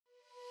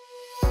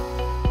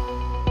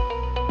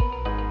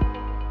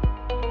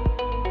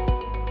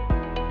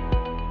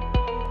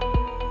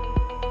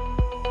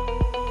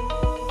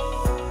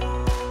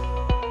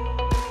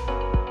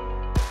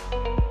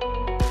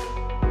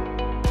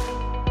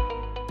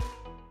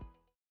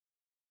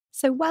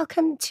So,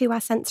 welcome to our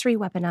sensory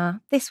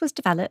webinar. This was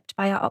developed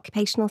by our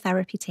Occupational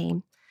Therapy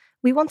Team.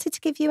 We wanted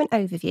to give you an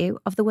overview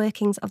of the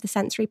workings of the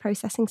sensory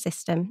processing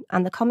system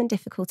and the common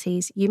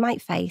difficulties you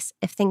might face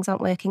if things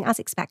aren't working as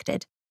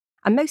expected,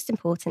 and most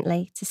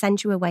importantly, to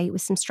send you away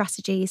with some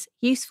strategies,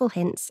 useful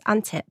hints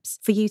and tips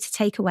for you to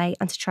take away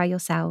and to try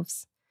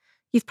yourselves.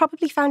 You've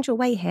probably found your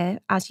way here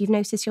as you've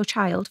noticed your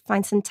child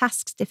find some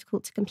tasks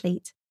difficult to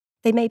complete.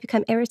 They may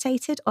become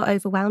irritated or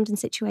overwhelmed in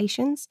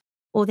situations,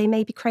 or they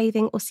may be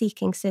craving or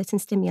seeking certain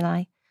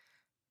stimuli.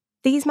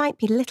 These might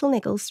be little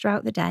niggles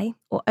throughout the day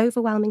or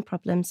overwhelming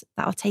problems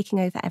that are taking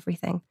over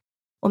everything,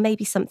 or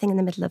maybe something in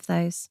the middle of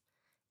those.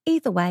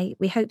 Either way,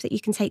 we hope that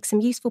you can take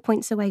some useful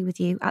points away with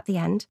you at the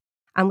end,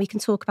 and we can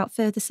talk about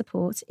further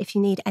support if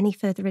you need any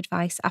further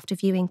advice after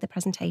viewing the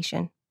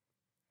presentation.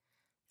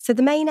 So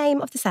the main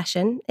aim of the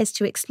session is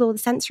to explore the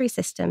sensory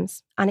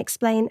systems and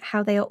explain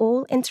how they are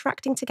all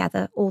interacting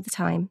together all the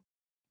time.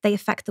 They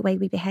affect the way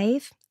we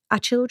behave, our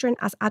children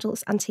as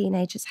adults and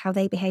teenagers, how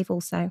they behave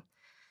also.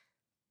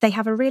 They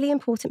have a really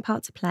important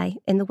part to play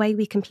in the way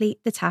we complete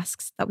the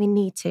tasks that we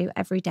need to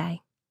every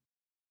day.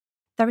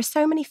 There are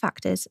so many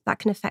factors that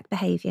can affect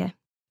behaviour,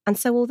 and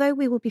so although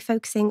we will be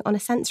focusing on a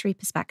sensory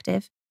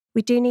perspective,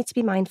 we do need to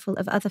be mindful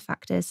of other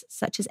factors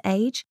such as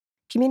age,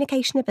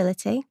 communication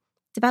ability,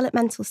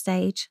 developmental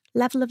stage,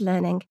 level of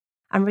learning,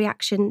 and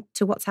reaction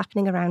to what's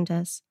happening around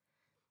us.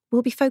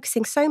 We'll be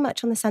focusing so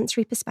much on the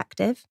sensory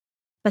perspective,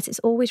 but it's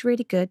always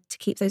really good to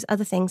keep those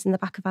other things in the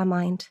back of our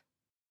mind.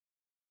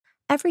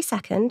 Every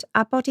second,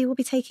 our body will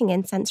be taking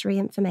in sensory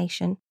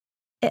information.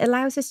 It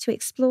allows us to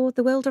explore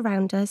the world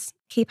around us,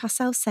 keep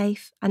ourselves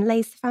safe, and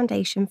lays the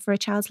foundation for a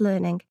child's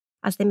learning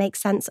as they make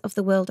sense of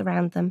the world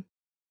around them.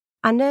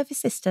 Our nervous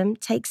system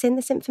takes in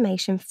this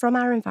information from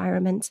our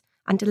environment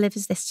and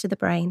delivers this to the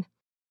brain.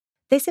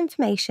 This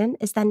information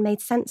is then made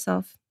sense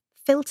of,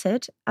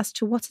 filtered as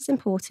to what is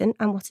important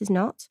and what is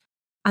not,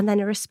 and then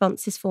a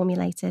response is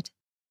formulated.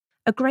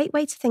 A great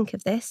way to think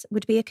of this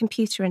would be a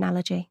computer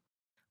analogy.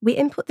 We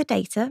input the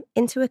data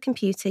into a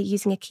computer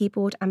using a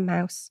keyboard and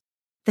mouse.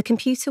 The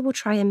computer will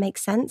try and make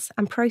sense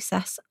and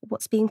process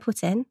what's being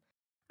put in,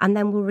 and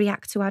then will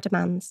react to our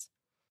demands.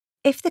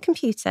 If the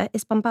computer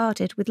is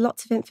bombarded with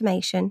lots of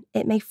information,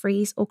 it may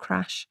freeze or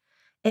crash.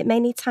 It may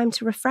need time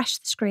to refresh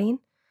the screen.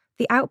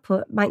 The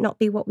output might not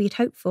be what we'd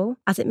hoped for,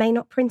 as it may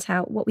not print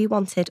out what we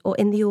wanted or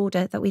in the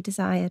order that we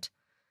desired.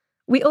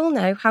 We all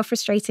know how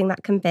frustrating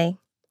that can be.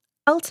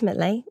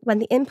 Ultimately, when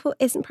the input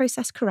isn't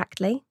processed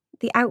correctly,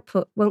 the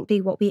output won't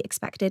be what we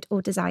expected or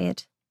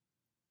desired.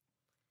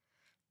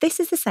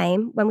 This is the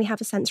same when we have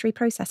a sensory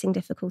processing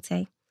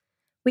difficulty.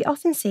 We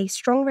often see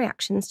strong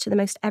reactions to the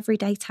most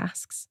everyday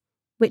tasks,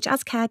 which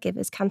as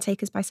caregivers can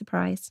take us by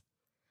surprise.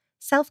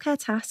 Self-care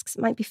tasks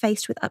might be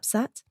faced with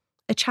upset.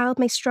 A child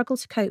may struggle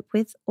to cope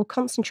with or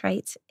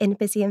concentrate in a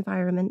busy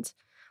environment,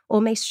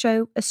 or may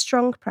show a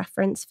strong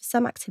preference for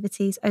some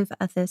activities over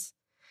others.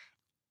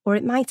 Or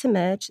it might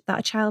emerge that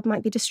a child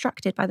might be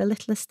distracted by the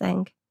littlest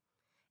thing.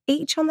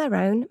 Each on their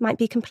own might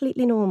be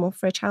completely normal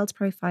for a child's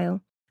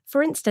profile.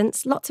 For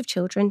instance, lots of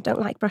children don't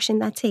like brushing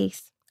their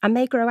teeth and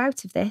may grow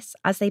out of this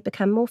as they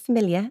become more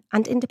familiar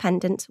and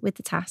independent with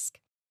the task.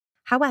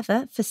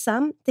 However, for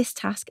some, this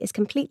task is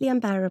completely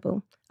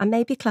unbearable and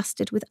may be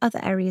clustered with other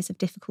areas of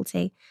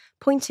difficulty,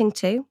 pointing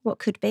to what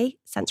could be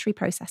sensory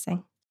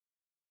processing.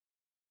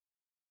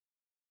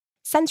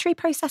 Sensory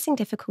processing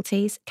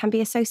difficulties can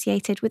be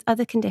associated with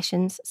other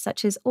conditions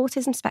such as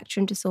autism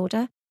spectrum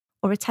disorder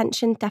or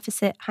attention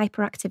deficit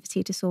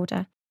hyperactivity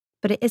disorder,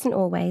 but it isn't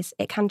always,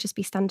 it can just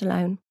be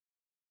standalone.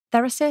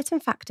 There are certain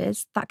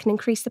factors that can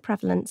increase the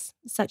prevalence,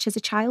 such as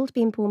a child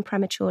being born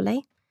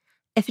prematurely,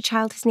 if a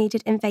child has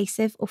needed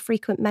invasive or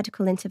frequent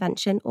medical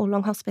intervention or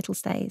long hospital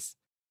stays.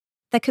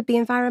 There could be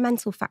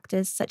environmental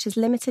factors such as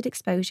limited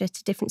exposure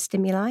to different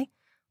stimuli,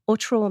 or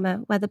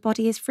trauma where the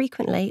body is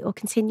frequently or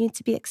continued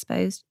to be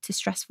exposed to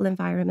stressful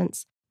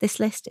environments. This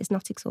list is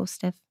not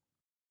exhaustive.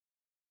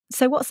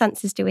 So what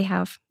senses do we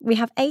have? We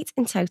have 8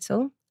 in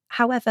total.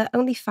 However,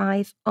 only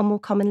 5 are more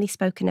commonly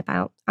spoken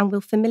about, and we'll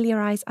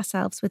familiarise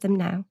ourselves with them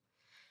now.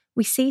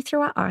 We see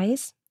through our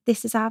eyes.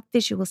 This is our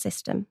visual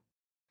system.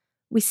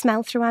 We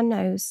smell through our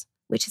nose,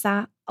 which is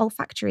our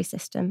olfactory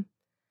system.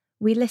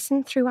 We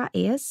listen through our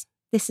ears.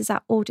 This is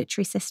our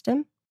auditory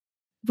system.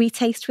 We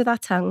taste with our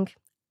tongue,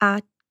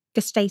 our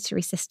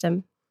gustatory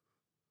system.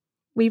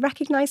 We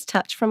recognise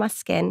touch from our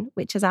skin,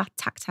 which is our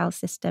tactile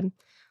system.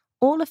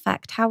 All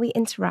affect how we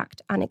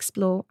interact and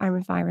explore our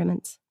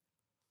environment.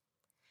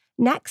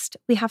 Next,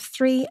 we have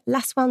 3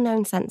 less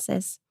well-known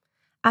senses.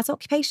 As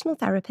occupational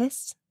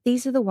therapists,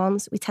 these are the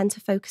ones we tend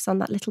to focus on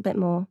that little bit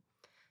more.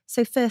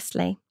 So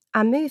firstly,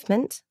 our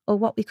movement, or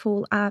what we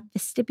call our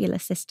vestibular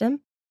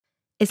system,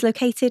 is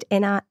located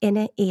in our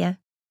inner ear.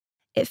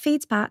 It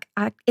feeds back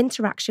our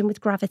interaction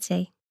with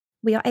gravity.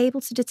 We are able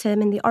to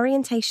determine the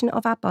orientation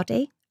of our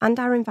body and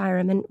our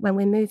environment when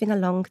we're moving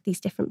along these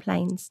different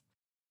planes.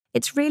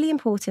 It's really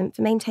important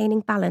for maintaining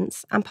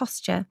balance and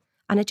posture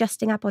and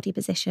adjusting our body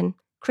position,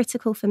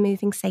 critical for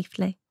moving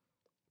safely.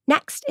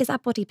 Next is our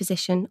body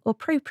position or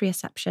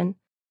proprioception.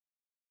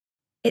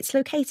 It's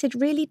located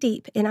really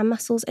deep in our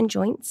muscles and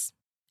joints.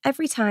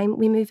 Every time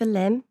we move a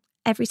limb,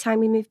 every time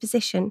we move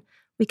position,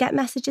 we get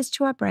messages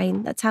to our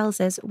brain that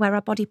tells us where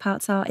our body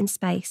parts are in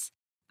space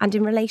and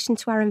in relation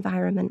to our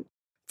environment,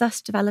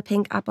 thus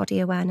developing our body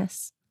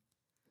awareness.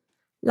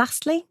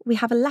 Lastly, we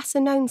have a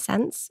lesser-known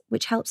sense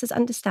which helps us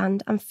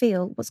understand and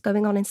feel what's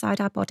going on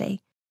inside our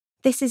body.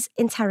 This is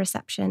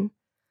interoception.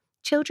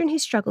 Children who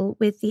struggle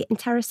with the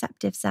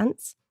interoceptive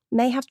sense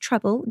may have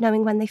trouble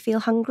knowing when they feel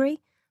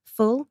hungry,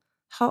 full,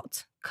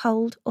 hot,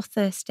 cold, or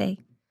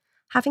thirsty.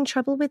 Having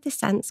trouble with this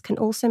sense can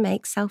also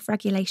make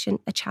self-regulation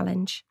a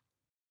challenge.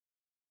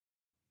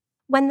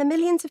 When the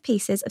millions of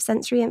pieces of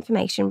sensory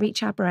information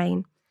reach our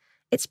brain,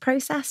 it's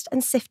processed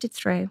and sifted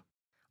through,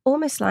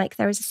 almost like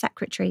there is a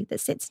secretary that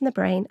sits in the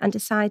brain and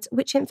decides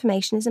which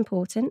information is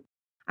important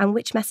and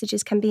which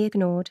messages can be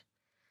ignored.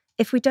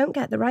 If we don't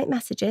get the right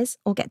messages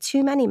or get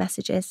too many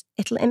messages,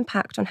 it'll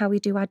impact on how we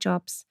do our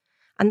jobs.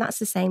 And that's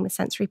the same with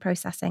sensory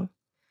processing.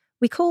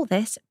 We call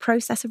this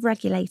process of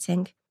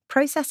regulating,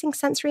 processing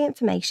sensory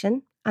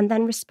information and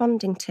then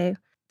responding to.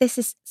 This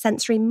is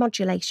sensory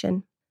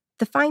modulation.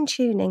 The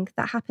fine-tuning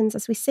that happens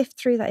as we sift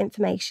through that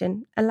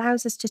information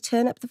allows us to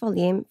turn up the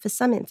volume for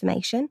some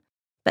information,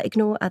 but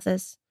ignore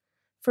others.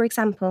 For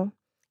example,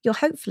 you're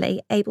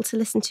hopefully able to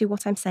listen to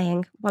what I'm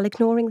saying while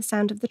ignoring the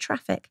sound of the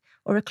traffic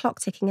or a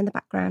clock ticking in the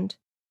background.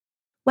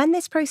 When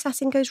this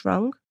processing goes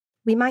wrong,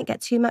 we might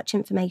get too much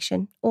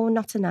information or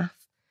not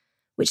enough,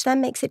 which then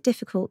makes it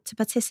difficult to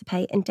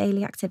participate in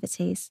daily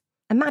activities.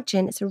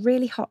 Imagine it's a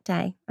really hot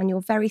day and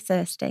you're very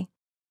thirsty.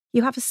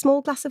 You have a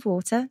small glass of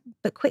water,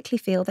 but quickly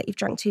feel that you've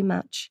drunk too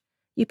much.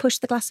 You push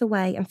the glass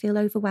away and feel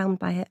overwhelmed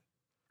by it.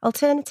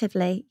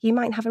 Alternatively, you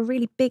might have a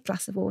really big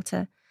glass of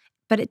water,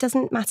 but it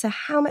doesn't matter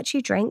how much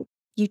you drink,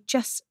 you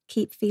just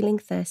keep feeling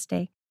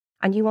thirsty,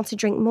 and you want to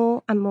drink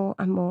more and more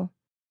and more.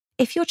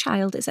 If your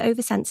child is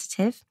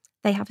oversensitive,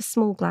 they have a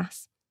small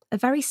glass. A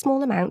very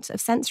small amount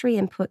of sensory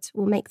input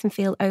will make them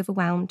feel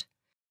overwhelmed.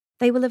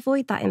 They will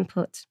avoid that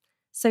input.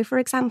 So, for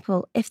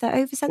example, if they're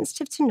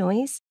oversensitive to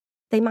noise,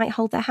 they might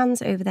hold their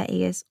hands over their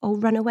ears or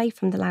run away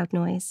from the loud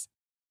noise.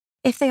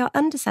 If they are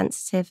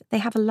undersensitive, they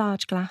have a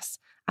large glass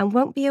and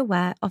won't be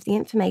aware of the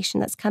information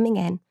that's coming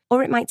in,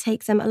 or it might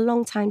take them a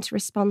long time to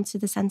respond to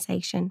the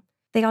sensation.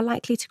 They are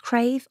likely to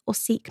crave or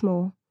seek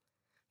more.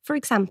 For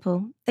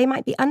example, they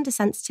might be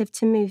undersensitive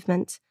to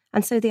movement,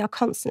 and so they are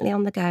constantly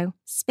on the go,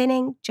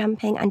 spinning,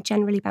 jumping, and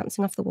generally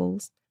bouncing off the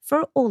walls.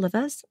 For all of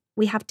us,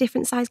 we have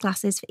different size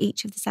glasses for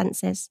each of the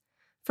senses.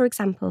 For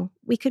example,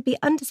 we could be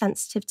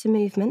undersensitive to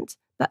movement,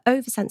 but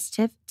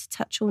oversensitive to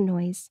touch or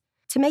noise.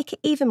 To make it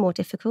even more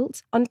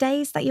difficult, on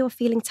days that you are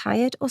feeling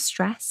tired or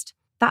stressed,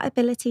 that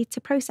ability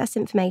to process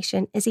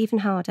information is even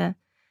harder,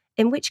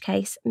 in which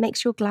case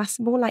makes your glass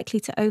more likely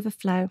to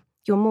overflow.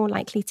 You're more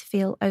likely to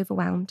feel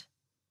overwhelmed.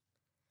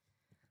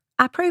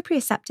 Our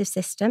proprioceptive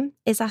system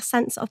is our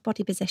sense of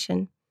body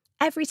position.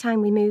 Every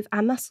time we move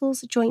our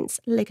muscles, joints,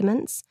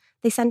 ligaments,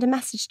 they send a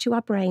message to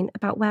our brain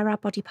about where our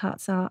body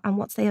parts are and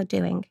what they are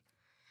doing.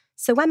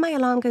 So when my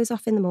alarm goes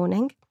off in the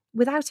morning,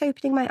 without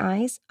opening my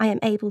eyes, I am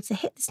able to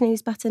hit the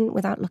snooze button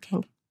without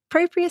looking.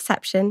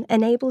 Proprioception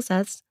enables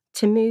us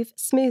to move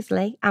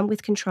smoothly and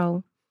with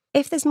control.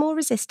 If there's more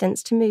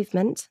resistance to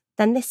movement,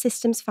 then this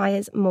system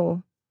fires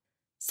more.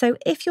 So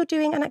if you're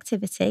doing an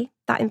activity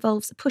that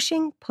involves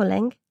pushing,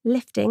 pulling,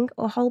 lifting,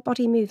 or whole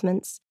body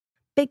movements,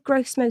 big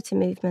gross motor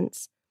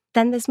movements,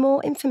 then there's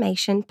more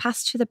information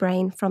passed to the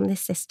brain from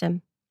this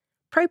system.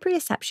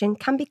 Proprioception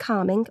can be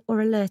calming or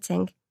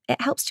alerting.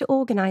 It helps to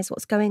organise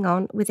what's going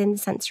on within the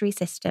sensory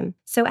system,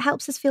 so it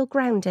helps us feel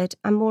grounded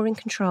and more in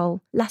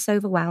control, less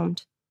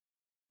overwhelmed.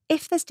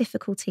 If there's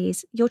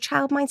difficulties, your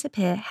child might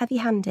appear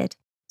heavy-handed,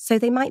 so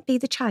they might be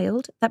the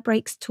child that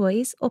breaks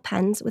toys or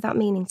pens without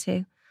meaning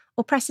to,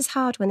 or presses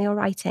hard when they are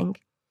writing.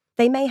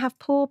 They may have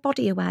poor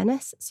body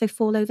awareness, so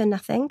fall over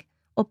nothing,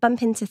 or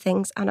bump into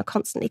things and are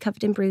constantly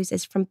covered in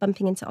bruises from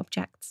bumping into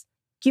objects.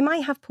 You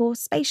might have poor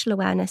spatial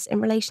awareness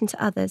in relation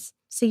to others,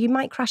 so you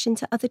might crash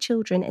into other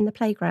children in the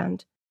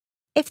playground.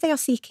 If they are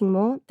seeking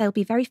more, they'll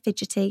be very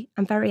fidgety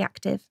and very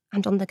active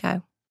and on the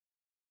go.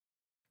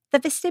 The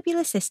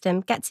vestibular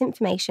system gets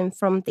information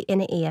from the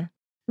inner ear.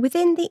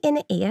 Within the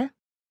inner ear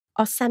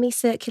are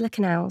semicircular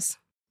canals.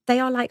 They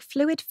are like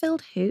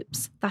fluid-filled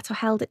hoops that are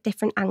held at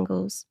different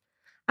angles.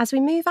 As we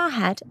move our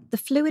head, the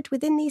fluid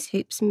within these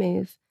hoops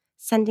move,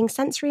 sending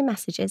sensory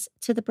messages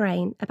to the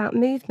brain about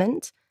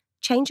movement,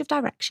 change of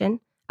direction,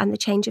 and the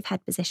change of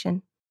head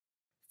position.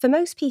 For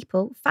most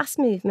people, fast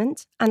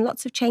movement and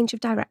lots of change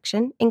of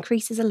direction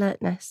increases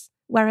alertness,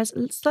 whereas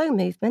slow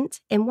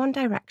movement in one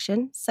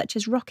direction, such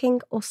as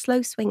rocking or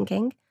slow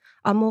swinging,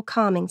 are more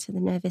calming to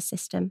the nervous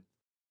system.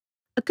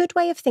 A good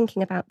way of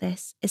thinking about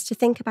this is to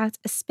think about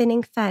a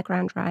spinning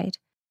fairground ride.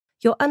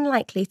 You're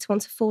unlikely to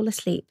want to fall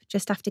asleep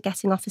just after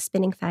getting off a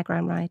spinning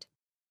fairground ride.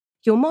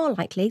 You're more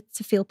likely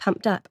to feel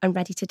pumped up and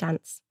ready to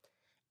dance.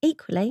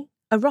 Equally,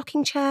 a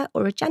rocking chair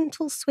or a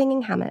gentle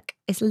swinging hammock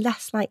is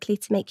less likely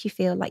to make you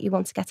feel like you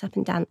want to get up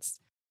and dance.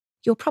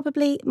 You're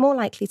probably more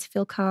likely to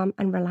feel calm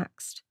and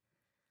relaxed.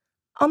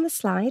 On the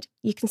slide,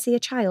 you can see a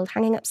child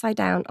hanging upside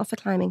down off a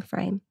climbing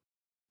frame.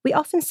 We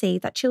often see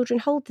that children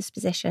hold this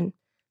position.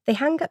 They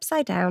hang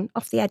upside down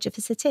off the edge of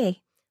a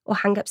settee, or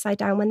hang upside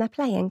down when they're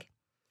playing.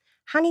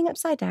 Hanging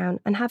upside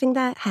down and having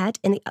their head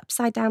in the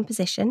upside down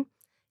position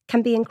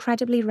can be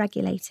incredibly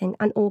regulating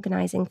and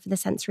organising for the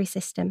sensory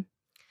system.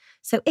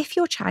 So if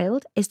your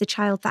child is the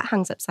child that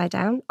hangs upside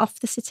down off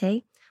the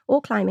settee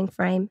or climbing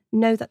frame,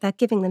 know that they're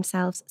giving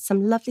themselves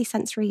some lovely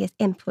sensory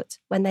input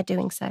when they're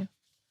doing so.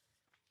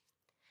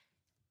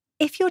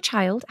 If your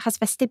child has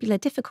vestibular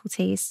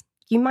difficulties,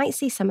 you might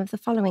see some of the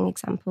following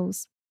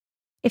examples.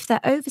 If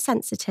they're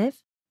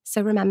oversensitive,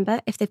 so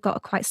remember, if they've got a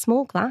quite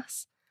small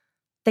glass,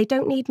 they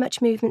don't need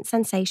much movement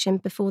sensation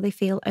before they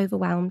feel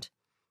overwhelmed.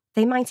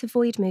 They might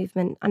avoid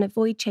movement and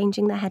avoid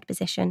changing their head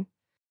position.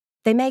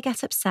 They may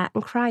get upset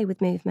and cry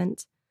with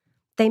movement.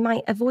 They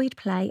might avoid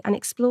play and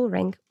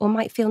exploring, or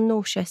might feel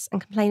nauseous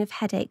and complain of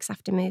headaches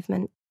after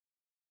movement.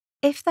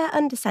 If they're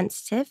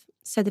undersensitive,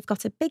 so they've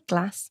got a big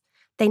glass,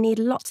 they need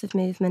lots of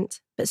movement,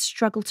 but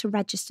struggle to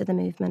register the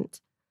movement.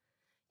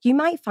 You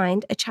might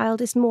find a child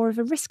is more of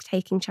a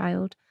risk-taking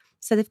child,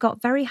 so they've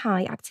got very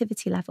high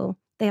activity level.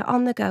 They are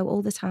on the go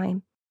all the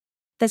time.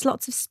 There's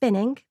lots of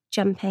spinning,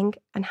 jumping,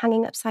 and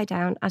hanging upside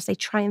down as they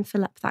try and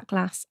fill up that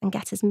glass and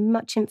get as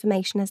much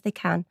information as they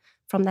can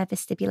from their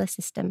vestibular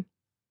system.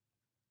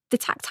 The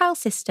tactile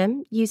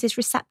system uses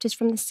receptors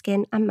from the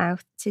skin and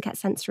mouth to get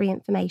sensory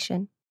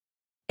information.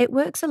 It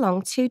works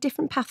along two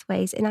different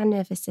pathways in our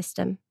nervous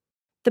system.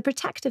 The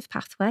protective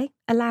pathway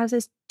allows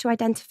us to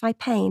identify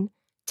pain,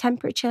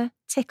 temperature,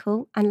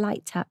 tickle, and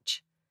light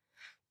touch.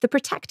 The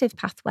protective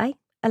pathway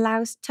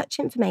allows touch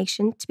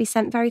information to be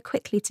sent very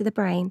quickly to the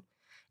brain.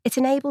 It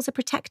enables a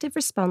protective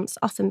response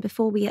often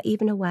before we are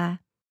even aware.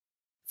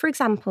 For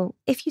example,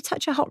 if you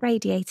touch a hot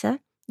radiator,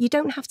 you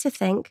don't have to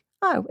think,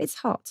 oh, it's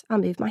hot, I'll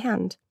move my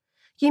hand.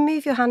 You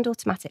move your hand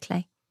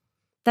automatically.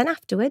 Then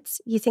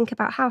afterwards, you think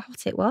about how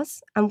hot it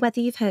was and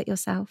whether you've hurt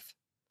yourself.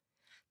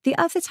 The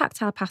other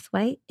tactile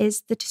pathway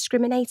is the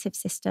discriminative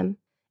system.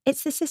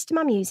 It's the system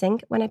I'm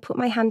using when I put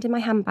my hand in my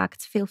handbag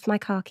to feel for my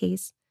car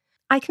keys.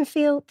 I can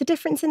feel the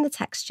difference in the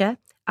texture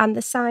and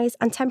the size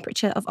and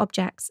temperature of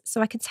objects, so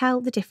I can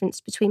tell the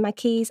difference between my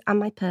keys and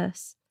my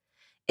purse.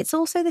 It's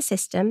also the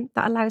system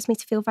that allows me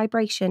to feel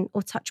vibration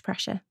or touch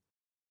pressure.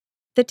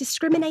 The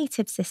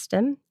discriminative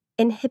system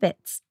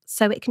inhibits,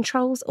 so it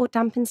controls or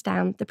dampens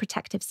down the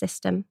protective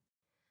system.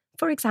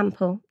 For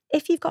example,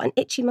 if you've got an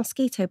itchy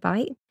mosquito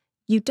bite,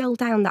 you dull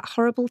down that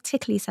horrible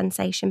tickly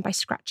sensation by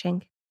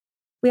scratching.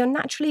 We are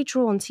naturally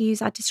drawn to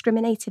use our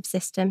discriminative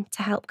system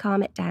to help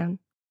calm it down.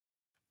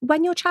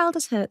 When your child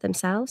has hurt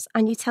themselves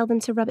and you tell them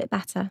to rub it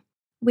better,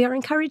 we are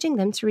encouraging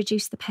them to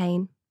reduce the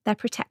pain, their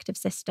protective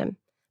system,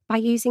 by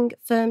using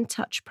firm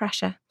touch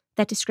pressure,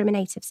 their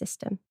discriminative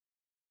system.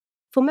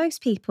 For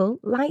most people,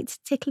 light,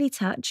 tickly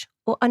touch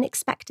or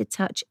unexpected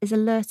touch is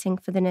alerting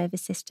for the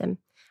nervous system,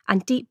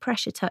 and deep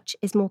pressure touch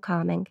is more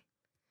calming.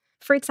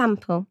 For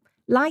example,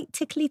 light,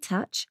 tickly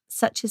touch,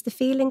 such as the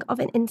feeling of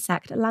an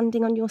insect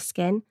landing on your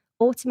skin,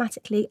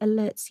 automatically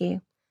alerts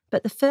you,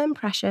 but the firm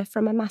pressure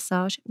from a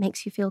massage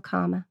makes you feel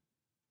calmer.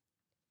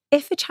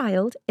 If a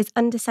child is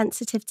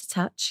undersensitive to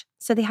touch,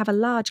 so they have a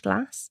large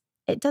glass,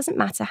 it doesn't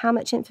matter how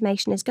much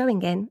information is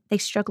going in, they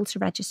struggle to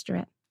register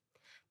it.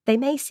 They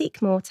may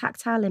seek more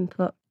tactile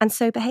input, and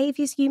so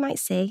behaviours you might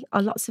see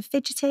are lots of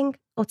fidgeting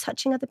or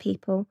touching other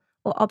people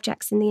or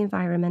objects in the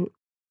environment,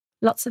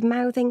 lots of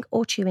mouthing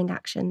or chewing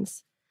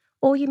actions,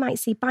 or you might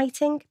see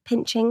biting,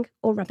 pinching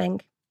or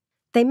rubbing.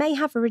 They may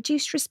have a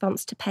reduced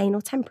response to pain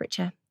or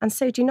temperature, and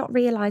so do not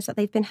realise that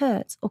they've been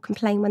hurt or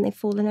complain when they've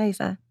fallen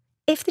over.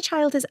 If the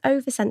child is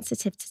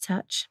oversensitive to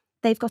touch,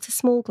 they've got a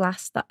small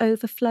glass that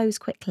overflows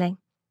quickly.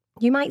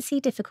 You might see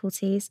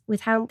difficulties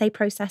with how they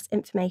process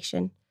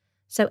information,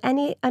 so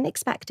any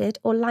unexpected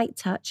or light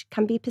touch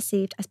can be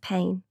perceived as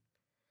pain.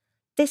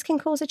 This can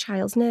cause a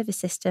child's nervous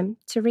system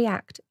to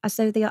react as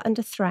though they are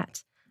under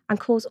threat and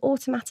cause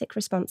automatic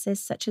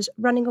responses such as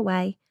running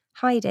away,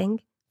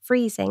 hiding,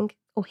 freezing,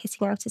 or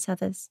hitting out at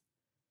others.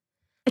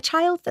 A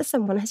child that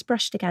someone has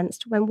brushed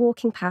against when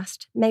walking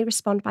past may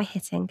respond by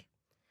hitting.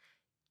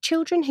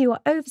 Children who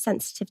are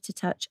oversensitive to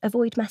touch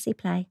avoid messy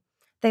play.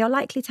 They are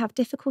likely to have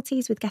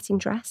difficulties with getting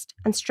dressed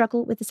and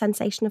struggle with the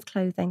sensation of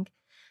clothing,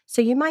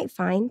 so you might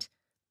find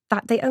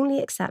that they only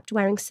accept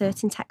wearing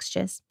certain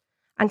textures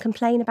and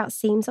complain about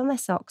seams on their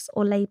socks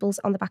or labels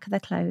on the back of their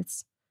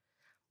clothes.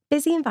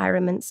 Busy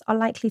environments are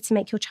likely to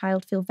make your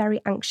child feel very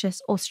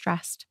anxious or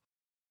stressed.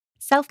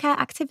 Self-care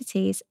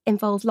activities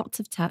involve lots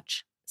of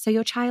touch, so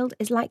your child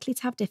is likely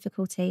to have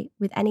difficulty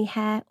with any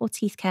hair or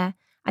teeth care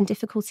and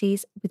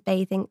difficulties with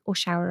bathing or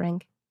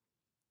showering.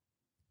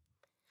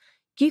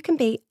 You can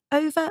be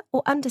over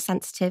or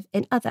undersensitive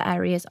in other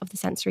areas of the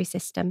sensory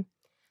system.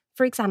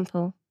 For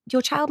example,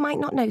 your child might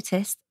not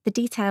notice the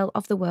detail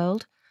of the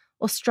world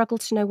or struggle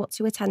to know what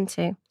to attend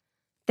to.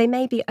 They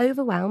may be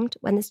overwhelmed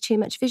when there's too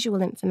much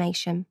visual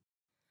information.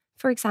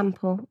 For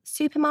example,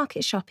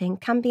 supermarket shopping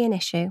can be an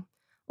issue,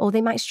 or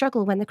they might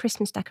struggle when the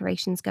Christmas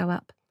decorations go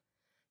up.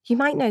 You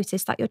might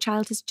notice that your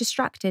child is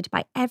distracted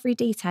by every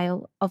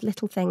detail of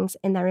little things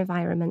in their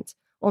environment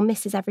or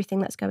misses everything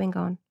that's going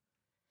on.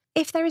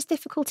 If there is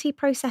difficulty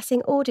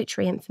processing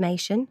auditory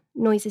information,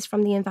 noises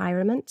from the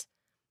environment,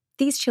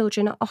 these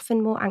children are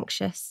often more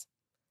anxious.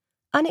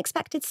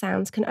 Unexpected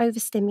sounds can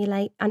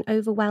overstimulate and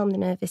overwhelm the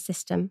nervous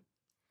system.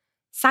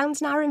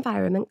 Sounds in our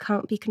environment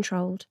can't be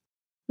controlled.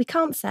 We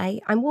can't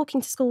say, "I'm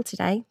walking to school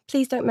today,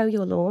 please don't mow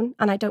your lawn,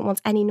 and I don't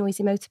want any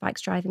noisy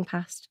motorbikes driving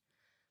past."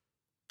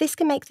 This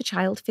can make the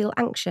child feel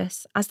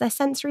anxious as their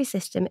sensory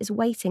system is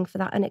waiting for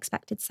that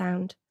unexpected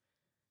sound.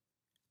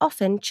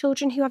 Often,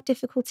 children who have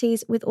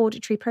difficulties with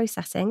auditory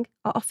processing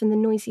are often the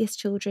noisiest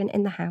children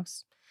in the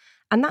house.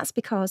 And that's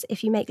because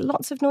if you make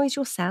lots of noise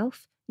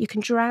yourself, you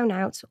can drown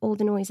out all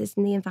the noises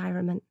in the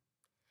environment.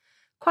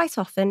 Quite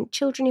often,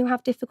 children who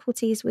have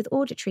difficulties with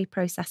auditory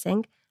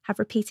processing have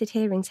repeated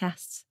hearing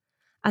tests.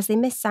 As they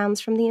miss sounds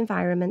from the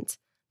environment,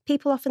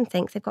 people often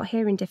think they've got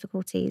hearing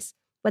difficulties,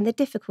 when the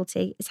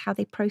difficulty is how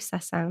they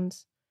process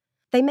sounds.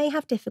 They may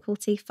have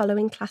difficulty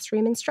following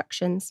classroom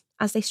instructions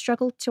as they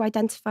struggle to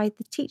identify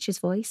the teacher's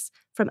voice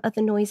from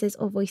other noises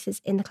or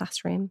voices in the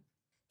classroom.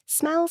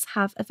 Smells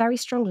have a very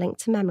strong link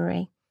to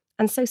memory,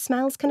 and so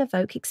smells can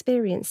evoke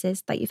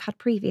experiences that you've had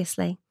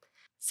previously.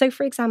 So,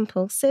 for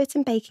example,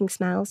 certain baking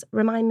smells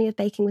remind me of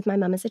baking with my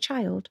mum as a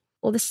child,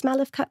 or the smell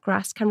of cut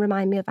grass can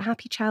remind me of a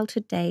happy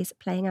childhood days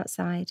playing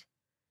outside.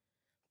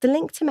 The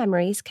link to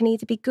memories can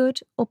either be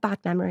good or bad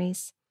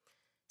memories.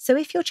 So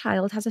if your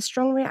child has a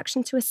strong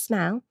reaction to a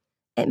smell,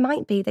 it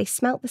might be they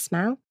smelt the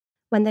smell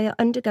when they are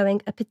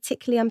undergoing a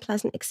particularly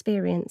unpleasant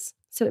experience,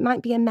 so it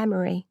might be a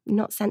memory,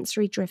 not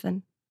sensory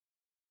driven.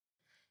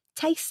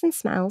 Tastes and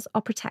smells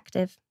are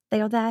protective. They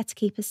are there to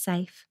keep us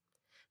safe.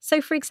 So,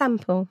 for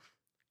example,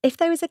 if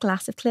there was a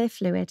glass of clear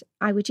fluid,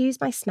 I would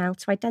use my smell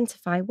to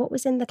identify what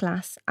was in the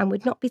glass and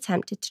would not be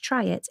tempted to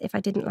try it if I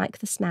didn't like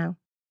the smell.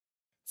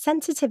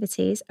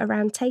 Sensitivities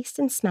around taste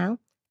and smell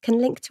can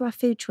link to our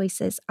food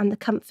choices and the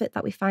comfort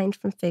that we find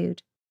from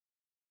food.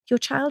 Your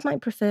child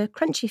might prefer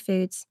crunchy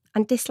foods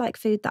and dislike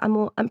food that are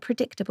more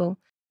unpredictable,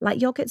 like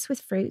yogurts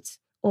with fruit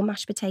or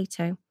mashed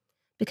potato,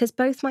 because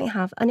both might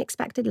have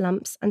unexpected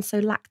lumps and so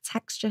lack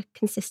texture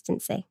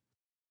consistency.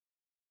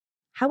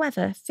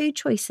 However, food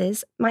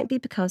choices might be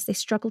because they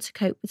struggle to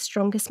cope with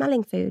stronger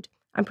smelling food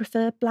and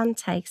prefer bland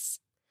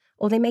tastes,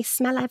 or they may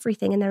smell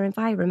everything in their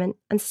environment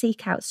and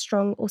seek out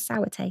strong or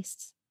sour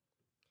tastes.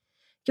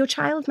 Your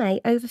child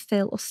may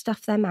overfill or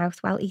stuff their mouth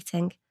while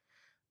eating,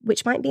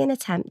 which might be an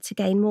attempt to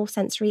gain more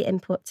sensory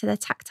input to their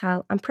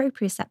tactile and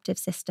proprioceptive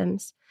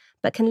systems,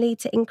 but can lead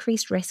to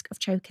increased risk of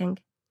choking.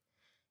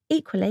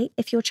 Equally,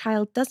 if your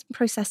child doesn't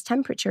process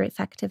temperature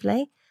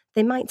effectively,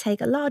 they might take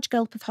a large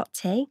gulp of hot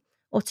tea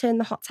or turn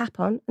the hot tap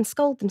on and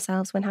scald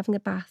themselves when having a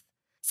bath.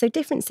 So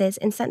differences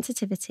in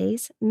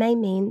sensitivities may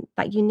mean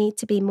that you need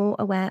to be more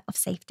aware of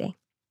safety.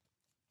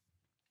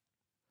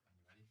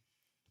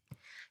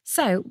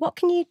 So, what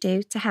can you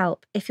do to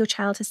help if your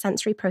child has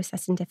sensory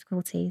processing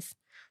difficulties?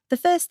 The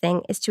first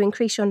thing is to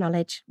increase your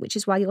knowledge, which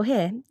is why you're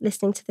here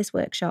listening to this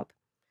workshop.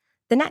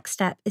 The next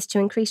step is to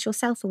increase your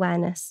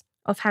self-awareness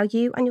of how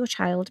you and your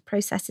child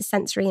processes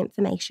sensory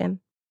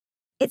information.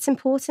 It's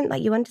important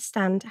that you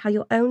understand how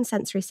your own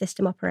sensory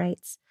system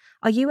operates.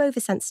 Are you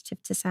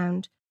oversensitive to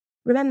sound?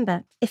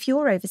 Remember, if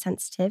you're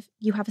oversensitive,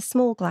 you have a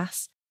small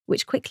glass,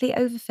 which quickly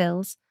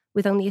overfills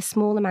with only a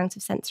small amount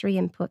of sensory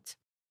input.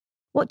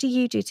 What do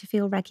you do to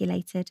feel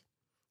regulated?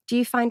 Do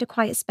you find a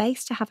quiet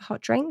space to have a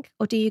hot drink,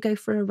 or do you go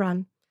for a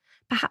run?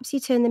 Perhaps you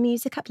turn the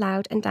music up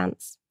loud and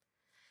dance.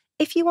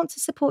 If you want to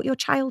support your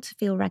child to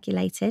feel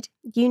regulated,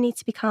 you need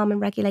to be calm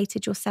and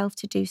regulated yourself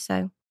to do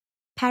so.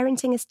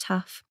 Parenting is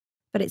tough,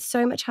 but it's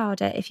so much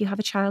harder if you have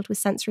a child with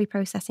sensory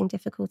processing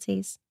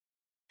difficulties.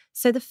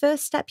 So the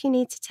first step you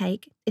need to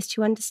take is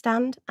to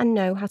understand and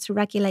know how to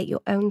regulate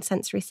your own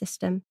sensory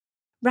system.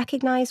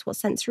 Recognise what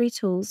sensory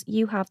tools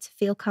you have to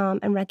feel calm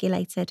and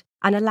regulated,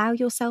 and allow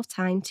yourself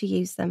time to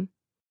use them.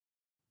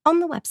 On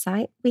the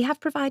website, we have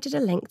provided a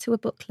link to a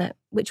booklet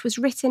which was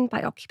written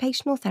by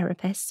occupational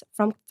therapists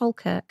from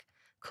Falkirk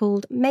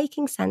called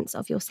Making Sense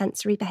of Your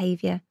Sensory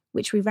Behaviour,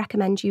 which we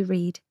recommend you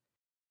read.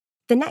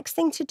 The next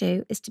thing to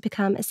do is to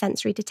become a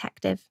sensory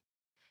detective.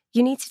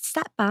 You need to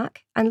step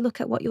back and look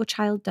at what your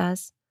child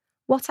does.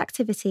 What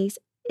activities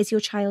is your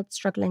child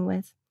struggling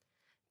with?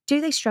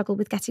 Do they struggle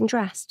with getting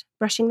dressed,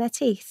 brushing their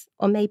teeth,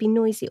 or maybe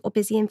noisy or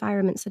busy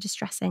environments are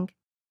distressing?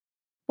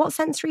 What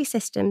sensory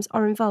systems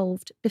are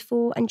involved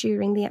before and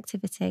during the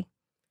activity?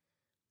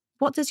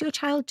 What does your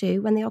child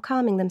do when they are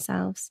calming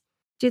themselves?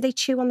 Do they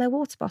chew on their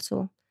water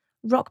bottle,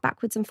 rock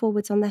backwards and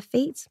forwards on their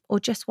feet, or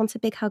just want a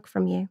big hug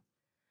from you?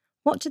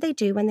 What do they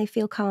do when they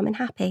feel calm and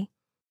happy?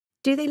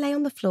 Do they lay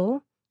on the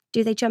floor?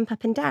 Do they jump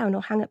up and down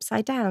or hang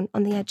upside down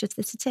on the edge of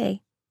the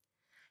settee?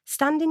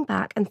 Standing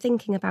back and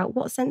thinking about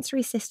what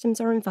sensory systems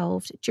are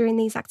involved during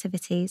these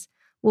activities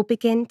will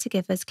begin to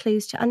give us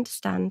clues to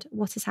understand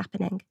what is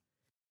happening.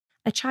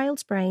 A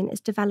child's brain is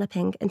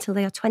developing until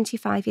they are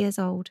 25 years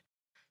old,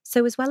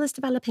 so as well as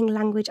developing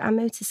language and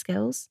motor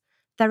skills,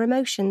 their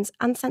emotions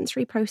and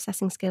sensory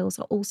processing skills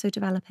are also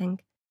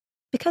developing.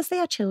 Because they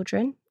are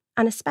children,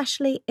 and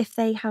especially if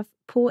they have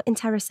poor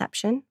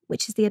interoception,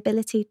 which is the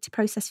ability to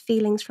process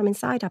feelings from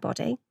inside our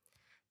body,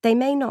 they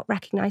may not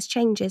recognise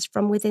changes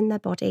from within their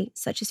body,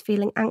 such as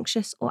feeling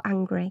anxious or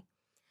angry.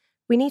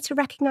 We need to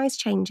recognise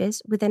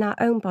changes within our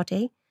own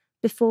body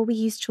before we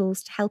use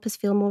tools to help us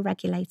feel more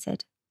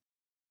regulated.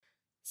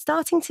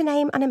 Starting to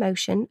name an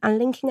emotion and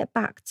linking it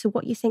back to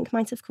what you think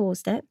might have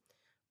caused it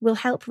will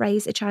help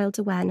raise a child's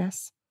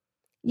awareness.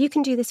 You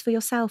can do this for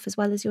yourself as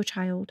well as your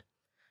child.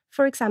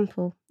 For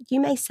example, you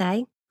may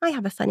say, "I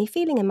have a funny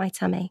feeling in my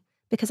tummy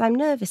because I'm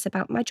nervous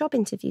about my job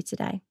interview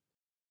today."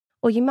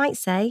 Or you might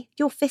say,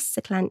 "Your fists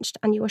are clenched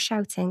and you are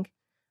shouting.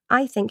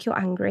 I think you're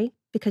angry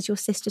because your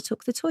sister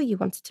took the toy you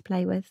wanted to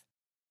play with."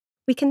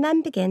 We can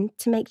then begin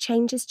to make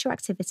changes to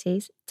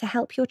activities to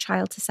help your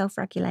child to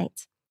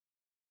self-regulate.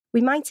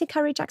 We might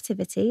encourage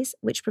activities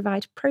which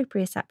provide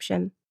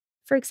proprioception.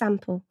 For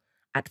example,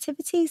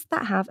 activities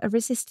that have a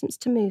resistance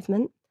to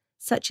movement,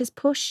 such as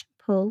push,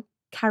 pull,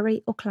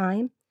 carry or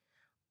climb,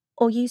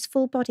 or use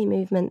full body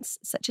movements,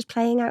 such as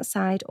playing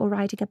outside or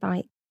riding a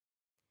bike.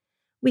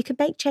 We could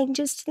make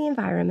changes to the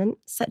environment,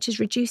 such as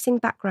reducing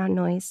background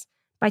noise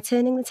by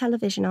turning the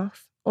television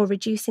off, or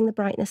reducing the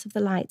brightness of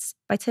the lights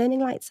by turning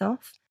lights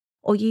off,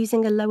 or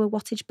using a lower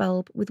wattage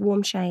bulb with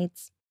warm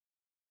shades.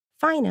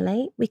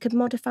 Finally, we could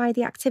modify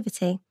the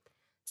activity,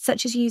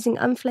 such as using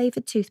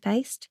unflavoured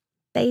toothpaste,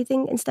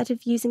 bathing instead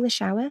of using the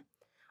shower,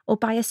 or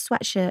buy a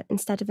sweatshirt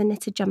instead of a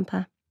knitted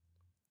jumper.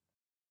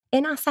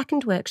 In our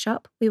second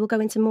workshop, we will go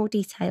into more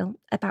detail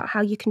about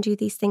how you can do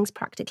these things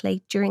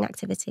practically during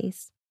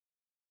activities.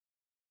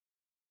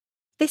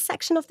 This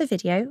section of the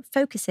video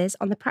focuses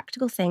on the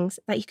practical things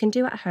that you can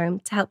do at home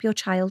to help your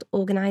child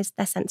organise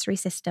their sensory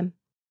system.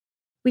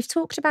 We've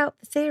talked about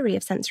the theory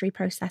of sensory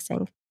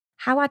processing,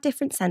 how our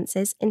different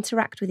senses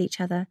interact with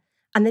each other,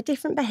 and the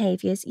different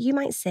behaviours you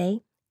might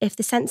see if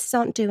the senses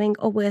aren't doing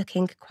or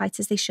working quite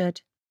as they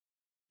should.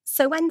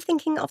 So when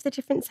thinking of the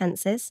different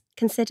senses,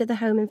 consider the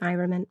home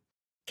environment.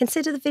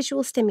 Consider the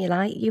visual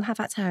stimuli you have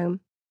at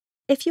home.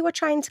 If you are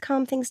trying to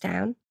calm things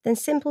down, then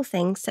simple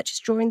things such as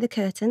drawing the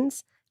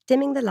curtains,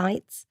 dimming the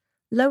lights,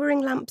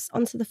 lowering lamps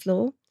onto the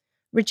floor,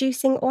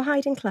 reducing or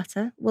hiding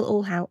clutter will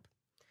all help.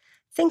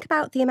 Think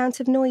about the amount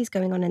of noise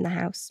going on in the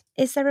house.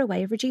 Is there a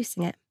way of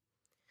reducing it?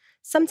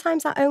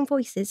 Sometimes our own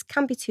voices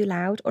can be too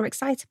loud or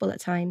excitable at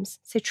times,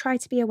 so try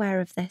to be aware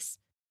of this.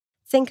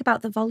 Think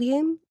about the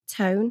volume,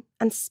 tone,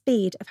 and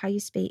speed of how you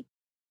speak.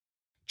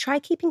 Try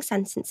keeping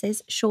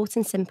sentences short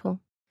and simple.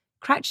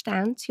 Crouch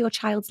down to your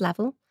child's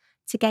level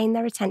to gain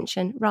their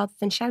attention rather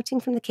than shouting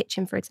from the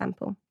kitchen, for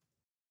example.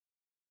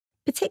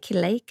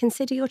 Particularly,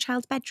 consider your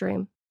child's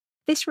bedroom.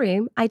 This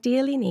room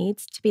ideally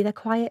needs to be their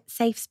quiet,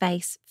 safe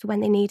space for when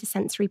they need a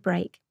sensory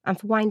break and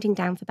for winding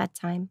down for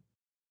bedtime.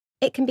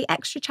 It can be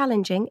extra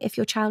challenging if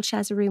your child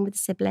shares a room with a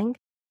sibling,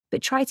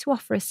 but try to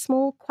offer a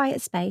small,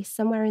 quiet space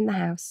somewhere in the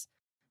house,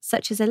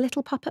 such as a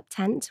little pop-up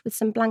tent with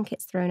some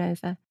blankets thrown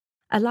over,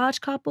 a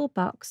large cardboard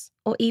box,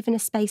 or even a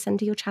space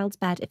under your child's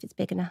bed if it's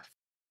big enough.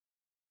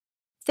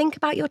 Think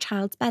about your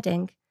child's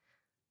bedding.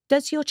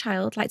 Does your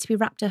child like to be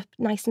wrapped up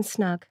nice and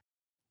snug?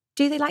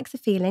 Do they like the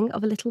feeling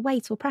of a little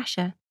weight or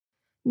pressure?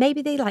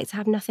 Maybe they like to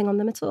have nothing on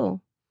them at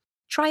all.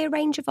 Try a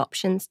range of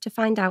options to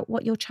find out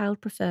what your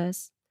child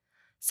prefers.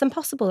 Some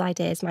possible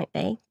ideas might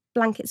be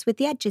blankets with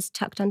the edges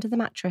tucked under the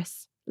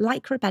mattress,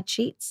 lycra bed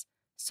sheets,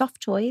 soft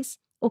toys,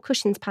 or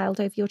cushions piled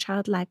over your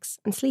child's legs,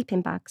 and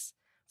sleeping bags,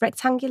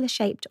 rectangular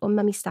shaped or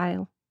mummy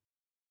style.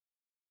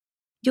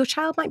 Your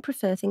child might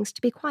prefer things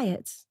to be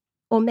quiet,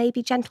 or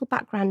maybe gentle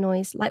background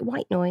noise like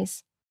white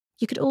noise.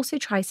 You could also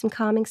try some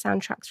calming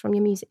soundtracks from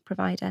your music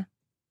provider.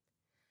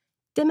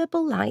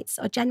 Dimmable lights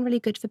are generally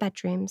good for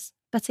bedrooms,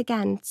 but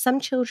again, some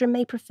children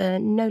may prefer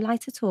no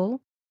light at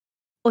all,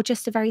 or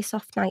just a very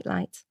soft night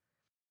light.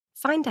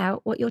 Find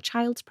out what your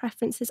child's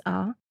preferences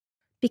are.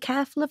 Be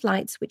careful of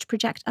lights which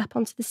project up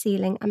onto the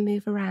ceiling and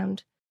move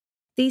around.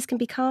 These can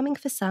be calming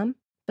for some,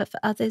 but for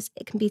others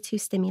it can be too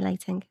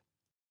stimulating.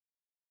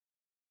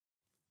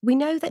 We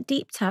know that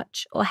deep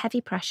touch or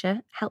heavy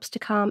pressure helps to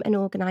calm and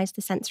organise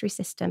the sensory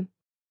system,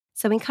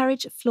 so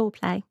encourage floor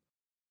play,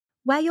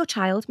 where your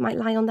child might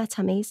lie on their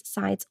tummies,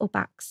 sides or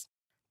backs.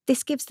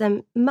 This gives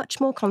them much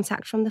more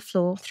contact from the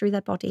floor through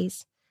their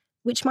bodies,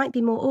 which might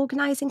be more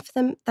organising for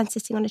them than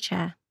sitting on a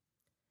chair.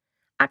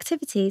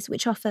 Activities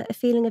which offer a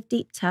feeling of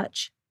deep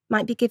touch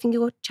might be giving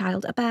your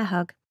child a bear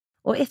hug,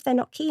 or if they're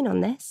not keen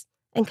on this,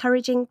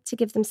 encouraging to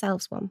give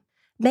themselves one.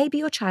 Maybe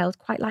your child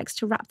quite likes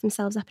to wrap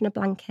themselves up in a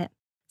blanket.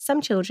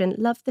 Some children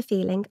love the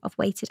feeling of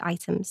weighted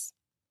items.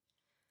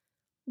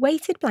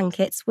 Weighted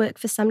blankets work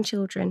for some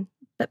children,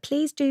 but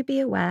please do be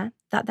aware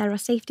that there are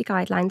safety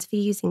guidelines for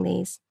using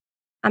these,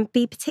 and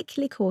be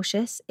particularly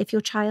cautious if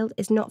your child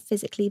is not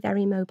physically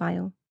very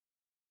mobile.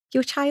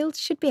 Your child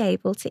should be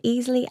able to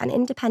easily and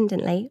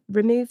independently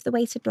remove the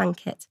weighted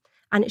blanket,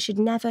 and it should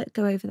never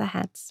go over their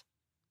heads.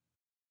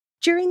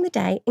 During the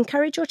day,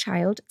 encourage your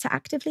child to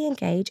actively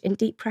engage in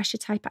deep pressure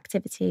type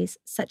activities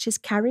such as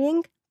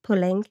carrying,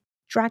 pulling,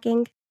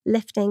 dragging,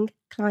 lifting,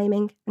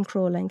 climbing, and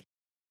crawling.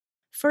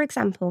 For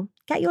example,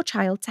 Get your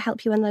child to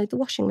help you unload the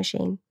washing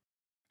machine,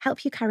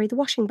 help you carry the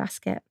washing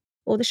basket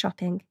or the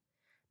shopping.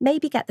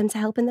 Maybe get them to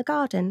help in the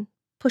garden,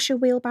 push a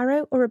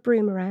wheelbarrow or a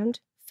broom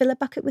around, fill a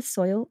bucket with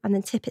soil and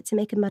then tip it to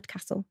make a mud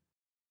castle.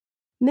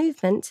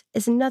 Movement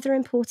is another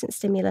important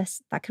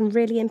stimulus that can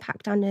really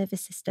impact our nervous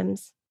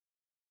systems.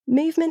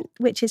 Movement,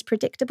 which is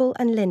predictable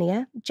and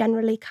linear,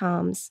 generally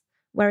calms,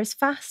 whereas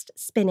fast,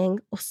 spinning,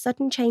 or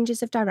sudden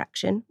changes of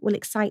direction will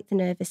excite the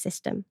nervous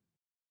system.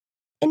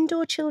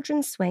 Indoor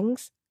children's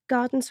swings,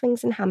 garden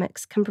swings, and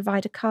hammocks can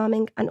provide a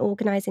calming and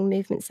organising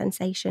movement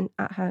sensation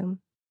at home.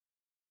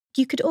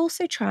 You could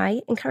also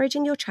try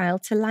encouraging your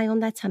child to lie on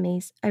their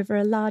tummies over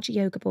a large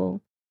yoga ball.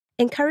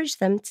 Encourage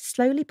them to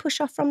slowly push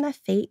off from their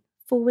feet,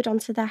 forward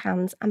onto their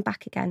hands and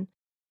back again,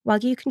 while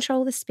you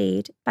control the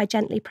speed by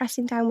gently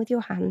pressing down with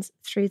your hands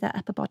through their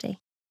upper body.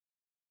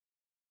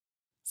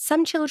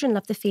 Some children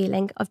love the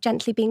feeling of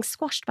gently being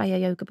squashed by a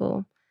yoga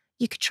ball.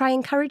 You could try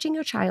encouraging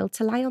your child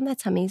to lie on their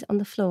tummies on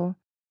the floor,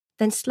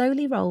 then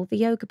slowly roll the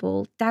yoga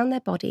ball down their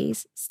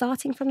bodies,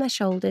 starting from their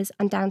shoulders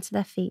and down to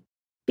their feet.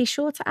 Be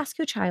sure to ask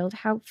your child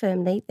how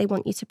firmly they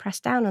want you to press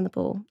down on the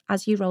ball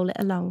as you roll it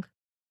along.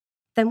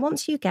 Then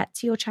once you get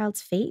to your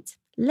child's feet,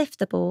 lift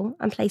the ball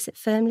and place it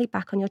firmly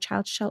back on your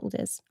child's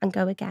shoulders and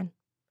go again.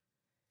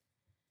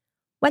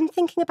 When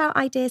thinking about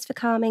ideas for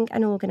calming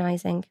and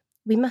organising,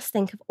 we must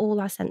think of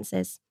all our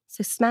senses,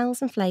 so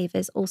smells and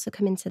flavours also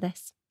come into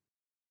this.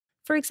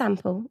 For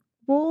example,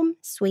 warm,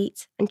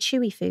 sweet and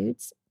chewy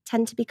foods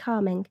tend to be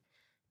calming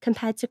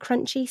compared to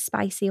crunchy,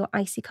 spicy or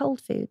icy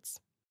cold foods.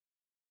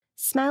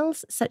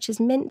 Smells such as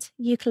mint,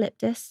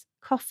 eucalyptus,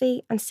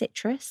 coffee and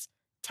citrus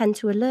tend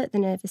to alert the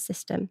nervous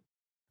system,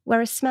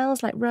 whereas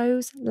smells like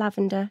rose,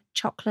 lavender,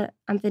 chocolate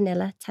and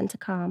vanilla tend to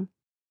calm.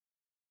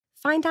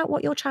 Find out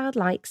what your child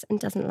likes and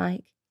doesn't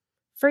like.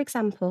 For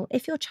example,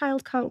 if your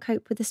child can't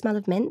cope with the smell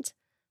of mint,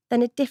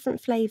 then a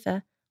different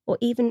flavour or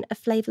even a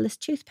flavourless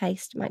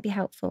toothpaste might be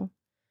helpful.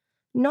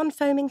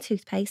 Non-foaming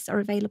toothpastes are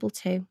available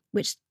too,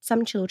 which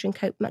some children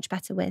cope much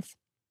better with.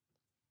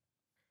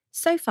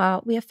 So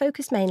far, we have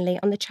focused mainly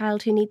on the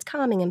child who needs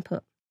calming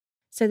input.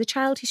 So the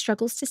child who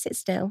struggles to sit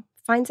still,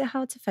 finds it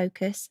hard to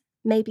focus,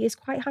 maybe is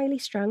quite highly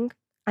strung,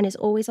 and is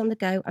always on the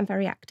go and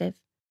very active.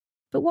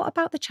 But what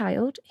about the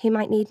child who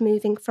might need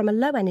moving from a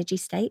low energy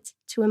state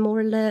to a more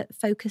alert,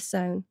 focused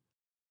zone?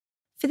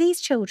 For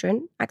these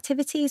children,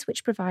 activities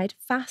which provide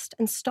fast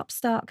and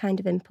stop-start kind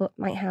of input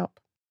might help.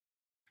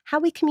 How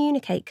we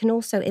communicate can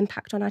also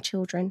impact on our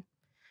children.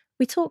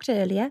 We talked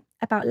earlier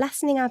about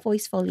lessening our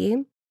voice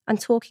volume and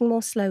talking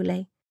more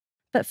slowly.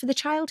 But for the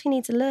child who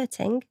needs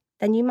alerting,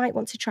 then you might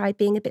want to try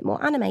being a bit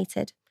more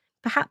animated,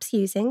 perhaps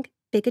using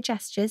bigger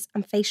gestures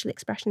and facial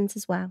expressions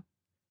as well.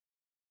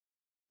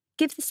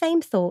 Give the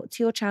same thought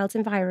to your child's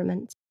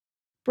environment.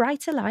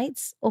 Brighter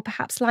lights, or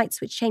perhaps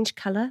lights which change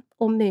colour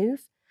or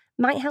move,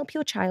 might help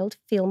your child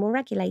feel more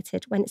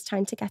regulated when it's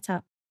time to get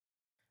up.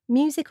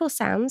 Music or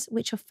sounds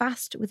which are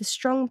fast with a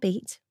strong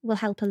beat will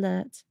help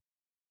alert.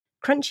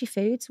 Crunchy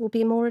foods will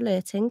be more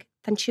alerting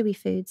than chewy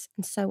foods,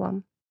 and so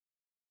on.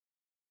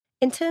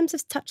 In terms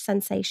of touch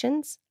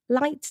sensations,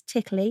 light,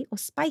 tickly or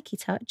spiky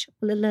touch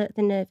will alert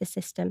the nervous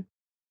system.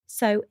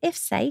 So, if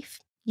safe,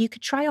 you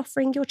could try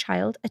offering your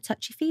child a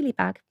touchy-feely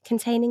bag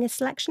containing a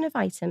selection of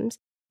items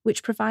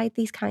which provide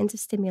these kinds of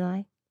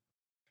stimuli.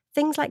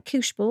 Things like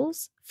koosh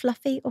balls,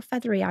 fluffy or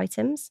feathery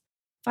items,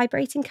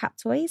 vibrating cat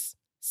toys,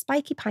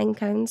 spiky pine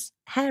cones,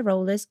 hair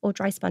rollers or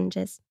dry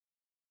sponges.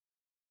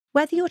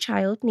 Whether your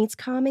child needs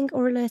calming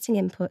or alerting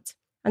input,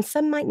 and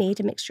some might need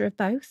a mixture of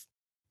both,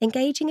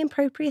 engaging in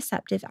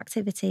proprioceptive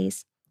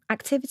activities,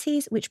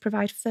 activities which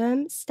provide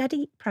firm,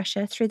 steady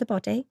pressure through the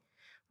body,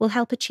 will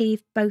help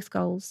achieve both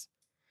goals.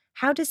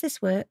 How does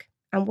this work,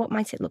 and what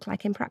might it look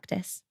like in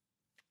practice?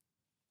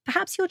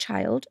 Perhaps your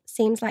child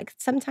seems like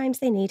sometimes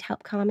they need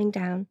help calming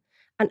down,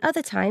 and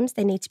other times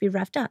they need to be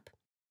revved up.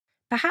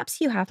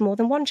 Perhaps you have more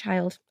than one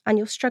child, and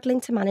you're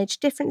struggling to manage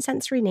different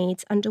sensory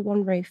needs under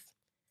one roof.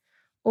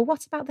 Or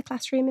what about the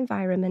classroom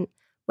environment,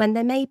 when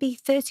there may be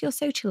 30 or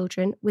so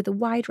children with a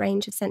wide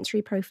range of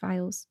sensory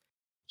profiles?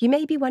 You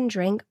may be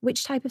wondering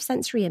which type of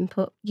sensory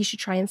input you should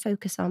try and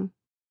focus on.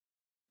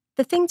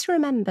 The thing to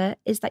remember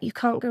is that you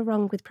can't go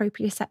wrong with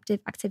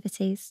proprioceptive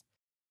activities.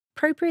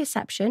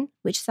 Proprioception,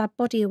 which is our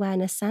body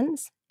awareness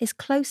sense, is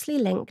closely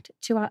linked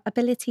to our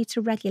ability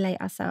to regulate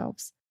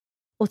ourselves,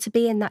 or to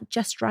be in that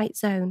just right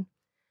zone.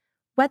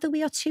 Whether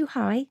we are too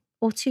high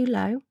or too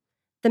low,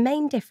 the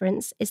main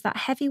difference is that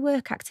heavy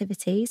work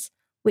activities,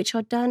 which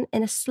are done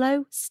in a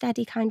slow,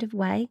 steady kind of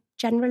way,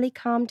 generally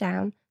calm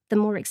down the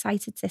more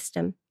excited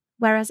system,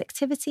 whereas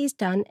activities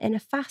done in a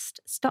fast,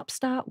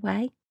 stop-start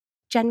way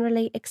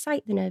generally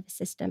excite the nervous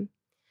system.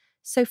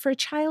 So for a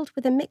child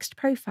with a mixed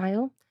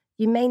profile,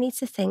 you may need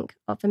to think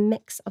of a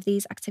mix of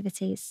these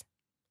activities.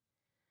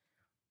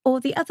 Or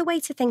the other way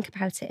to think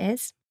about it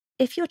is,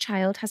 if your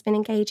child has been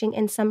engaging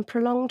in some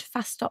prolonged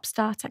fast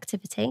stop-start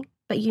activity,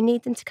 but you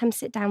need them to come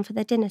sit down for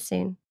their dinner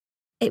soon,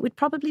 it would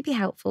probably be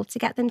helpful to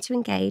get them to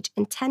engage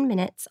in 10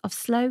 minutes of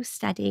slow,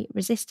 steady,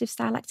 resistive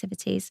style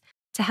activities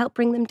to help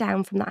bring them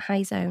down from that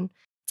high zone,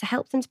 to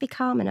help them to be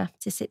calm enough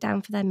to sit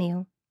down for their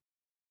meal.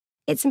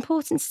 It's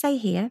important to say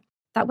here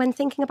that when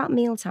thinking about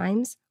meal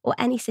times or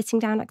any sitting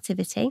down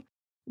activity,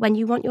 when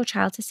you want your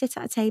child to sit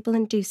at a table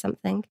and do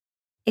something,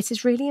 it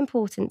is really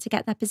important to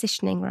get their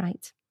positioning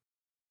right.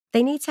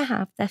 They need to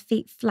have their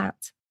feet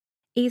flat,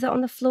 either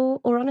on the floor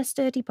or on a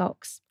sturdy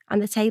box,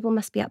 and the table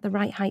must be at the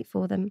right height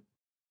for them.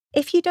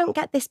 If you don't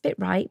get this bit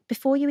right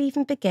before you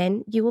even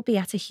begin, you will be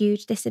at a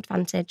huge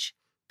disadvantage,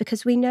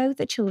 because we know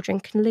that children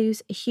can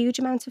lose a huge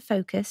amount of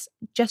focus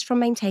just from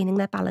maintaining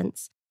their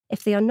balance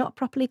if they are not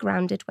properly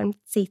grounded when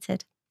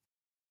seated.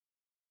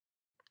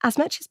 As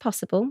much as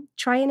possible,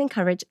 try and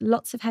encourage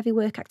lots of heavy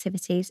work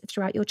activities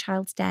throughout your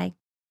child's day.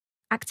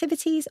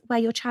 Activities where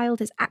your child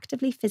is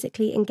actively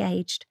physically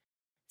engaged,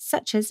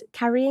 such as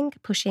carrying,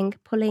 pushing,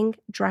 pulling,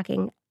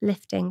 dragging,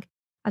 lifting,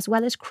 as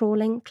well as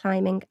crawling,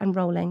 climbing, and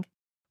rolling,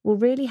 will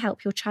really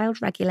help your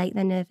child regulate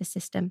their nervous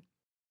system.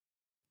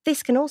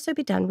 This can also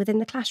be done within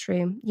the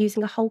classroom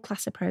using a whole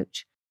class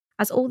approach,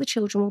 as all the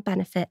children will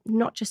benefit,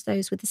 not just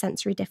those with the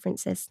sensory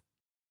differences.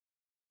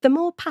 The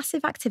more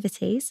passive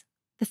activities,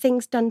 the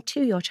things done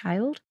to your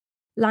child,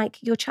 like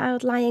your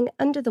child lying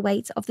under the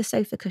weight of the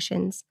sofa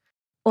cushions,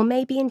 or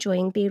maybe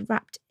enjoying being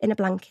wrapped in a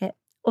blanket,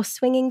 or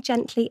swinging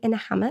gently in a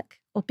hammock,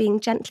 or being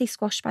gently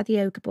squashed by the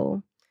yoga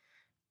ball.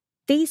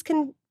 These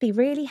can be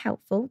really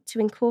helpful to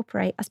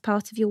incorporate as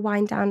part of your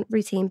wind-down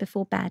routine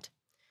before bed,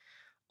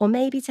 or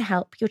maybe to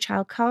help your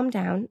child calm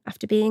down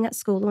after being at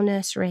school or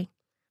nursery,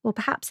 or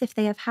perhaps if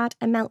they have had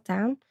a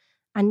meltdown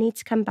and need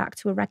to come back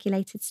to a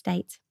regulated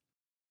state.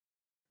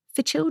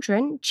 For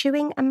children,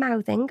 chewing and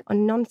mouthing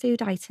on non-food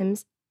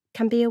items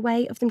can be a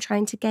way of them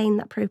trying to gain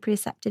that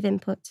proprioceptive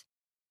input.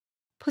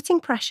 Putting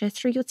pressure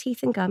through your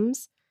teeth and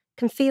gums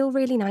can feel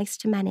really nice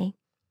to many.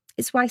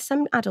 It's why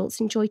some adults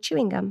enjoy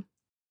chewing gum.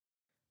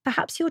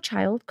 Perhaps your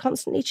child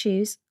constantly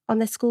chews on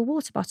their school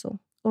water bottle,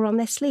 or on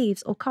their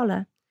sleeves or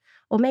collar,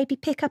 or maybe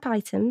pick up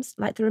items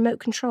like the remote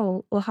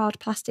control or hard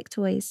plastic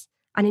toys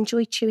and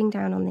enjoy chewing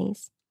down on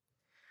these.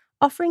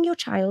 Offering your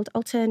child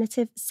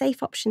alternative,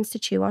 safe options to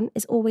chew on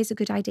is always a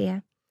good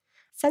idea.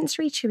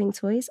 Sensory chewing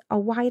toys are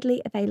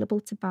widely available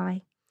to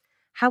buy.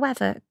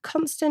 However,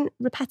 constant,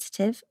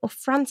 repetitive, or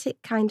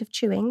frantic kind of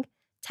chewing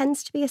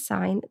tends to be a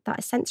sign that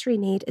a sensory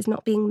need is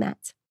not being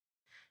met.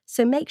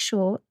 So make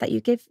sure that you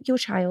give your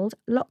child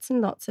lots and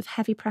lots of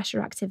heavy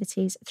pressure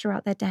activities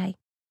throughout their day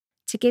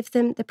to give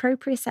them the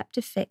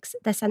proprioceptive fix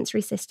their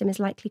sensory system is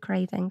likely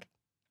craving.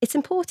 It's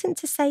important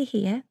to say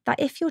here that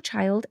if your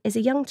child is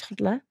a young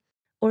toddler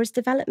or is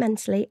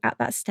developmentally at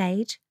that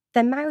stage,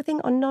 then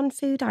mouthing on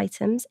non-food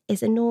items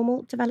is a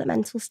normal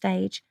developmental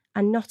stage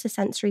and not a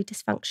sensory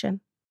dysfunction.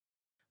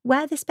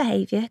 Where this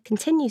behaviour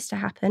continues to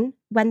happen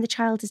when the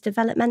child is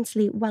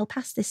developmentally well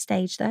past this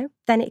stage, though,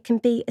 then it can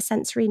be a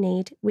sensory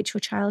need which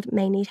your child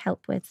may need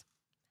help with.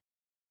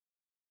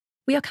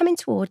 We are coming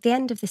toward the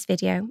end of this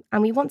video,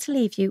 and we want to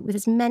leave you with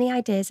as many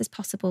ideas as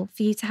possible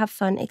for you to have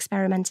fun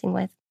experimenting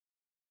with.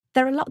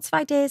 There are lots of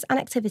ideas and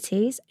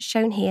activities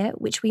shown here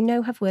which we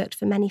know have worked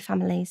for many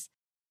families,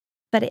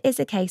 but it is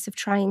a case of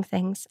trying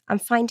things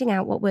and finding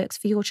out what works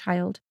for your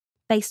child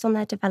based on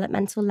their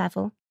developmental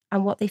level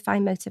and what they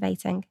find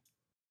motivating.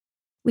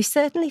 We've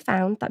certainly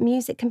found that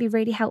music can be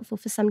really helpful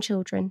for some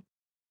children.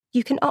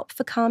 You can opt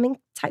for calming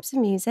types of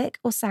music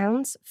or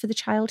sounds for the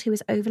child who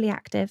is overly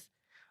active,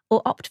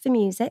 or opt for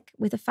music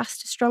with a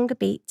faster, stronger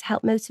beat to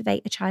help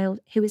motivate a child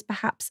who is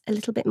perhaps a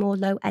little bit more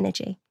low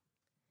energy.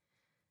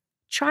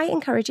 Try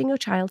encouraging your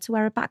child to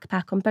wear a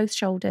backpack on both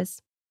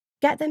shoulders.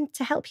 Get them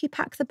to help you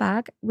pack the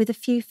bag with a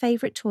few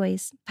favourite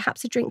toys,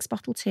 perhaps a drinks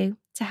bottle too,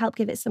 to help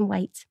give it some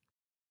weight.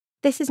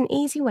 This is an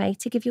easy way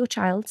to give your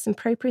child some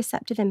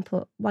proprioceptive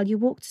input while you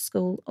walk to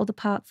school or the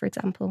park, for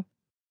example.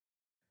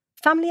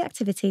 Family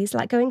activities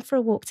like going for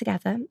a walk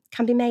together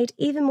can be made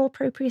even more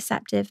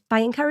proprioceptive by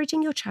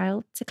encouraging your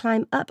child to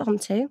climb up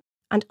onto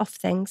and off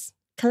things,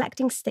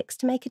 collecting sticks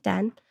to make a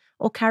den,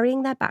 or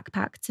carrying their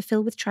backpack to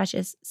fill with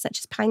treasures such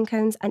as pine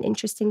cones and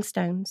interesting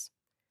stones.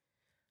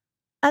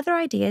 Other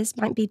ideas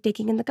might be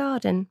digging in the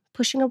garden,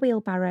 pushing a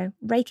wheelbarrow,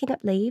 raking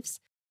up leaves,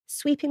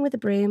 sweeping with a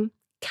broom,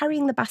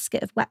 carrying the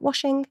basket of wet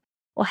washing,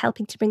 or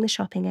helping to bring the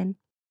shopping in.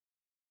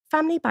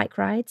 Family bike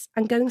rides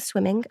and going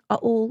swimming are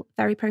all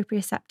very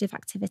proprioceptive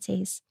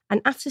activities, and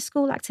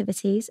after-school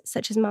activities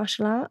such as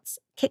martial arts,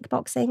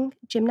 kickboxing,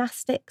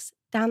 gymnastics,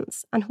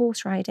 dance, and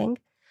horse riding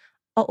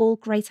are all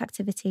great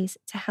activities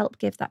to help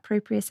give that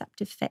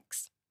proprioceptive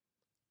fix.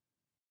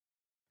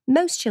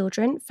 Most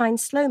children find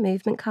slow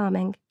movement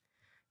calming.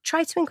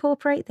 Try to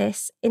incorporate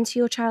this into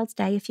your child's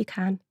day if you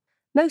can.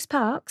 Most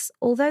parks,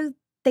 although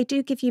they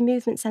do give you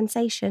movement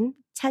sensation,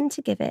 tend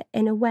to give it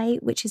in a way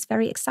which is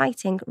very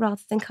exciting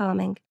rather than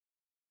calming.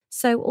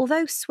 So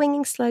although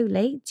swinging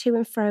slowly to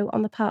and fro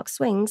on the park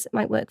swings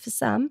might work for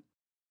some,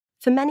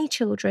 for many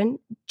children,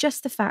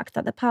 just the fact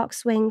that the park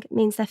swing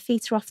means their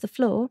feet are off the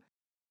floor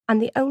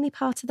and the only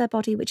part of their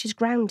body which is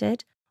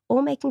grounded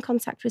or making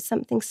contact with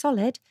something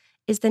solid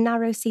is the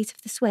narrow seat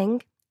of the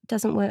swing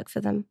doesn't work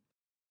for them.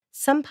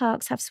 Some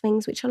parks have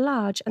swings which are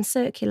large and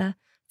circular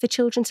for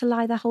children to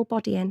lie their whole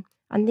body in,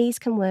 and these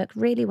can work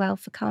really well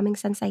for calming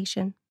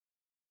sensation.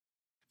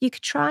 You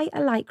could try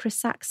a lycra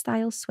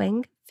sack-style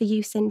swing for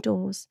use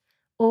indoors,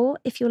 or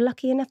if you're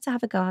lucky enough to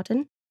have a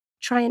garden,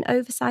 try an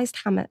oversized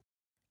hammock,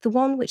 the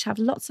one which have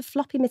lots of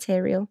floppy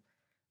material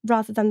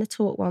rather than the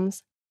taut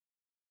ones.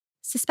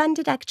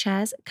 Suspended egg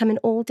chairs come in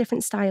all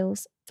different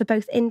styles for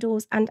both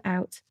indoors and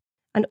out,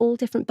 and all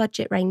different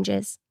budget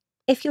ranges.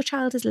 If your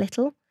child is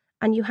little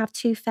and you have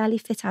 2 fairly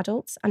fit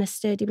adults and a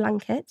sturdy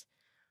blanket,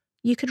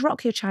 you could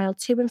rock your child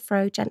to and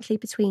fro gently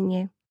between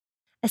you.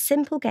 A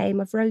simple game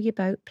of row your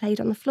boat played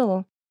on the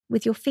floor,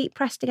 with your feet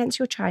pressed against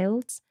your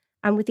child's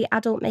and with the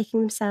adult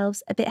making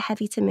themselves a bit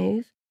heavy to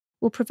move,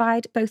 will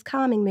provide both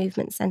calming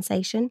movement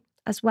sensation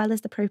as well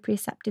as the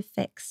proprioceptive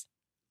fix.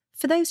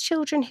 For those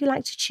children who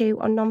like to chew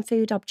on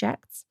non-food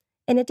objects,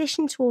 in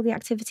addition to all the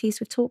activities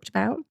we've talked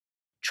about,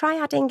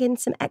 try adding in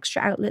some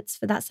extra outlets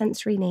for that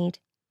sensory need.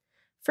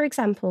 For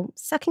example,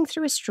 sucking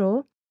through a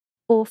straw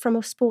or from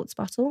a sports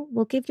bottle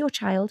will give your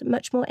child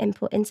much more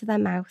input into their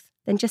mouth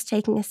than just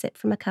taking a sip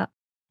from a cup,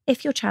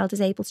 if your child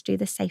is able to do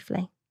this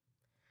safely.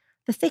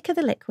 The thicker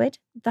the liquid,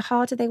 the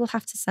harder they will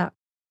have to suck,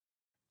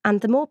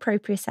 and the more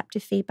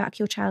proprioceptive feedback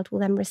your child will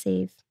then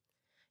receive.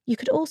 You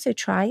could also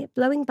try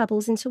blowing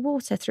bubbles into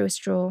water through a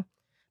straw,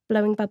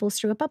 blowing bubbles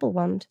through a bubble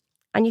wand,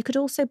 and you could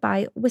also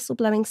buy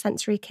whistle-blowing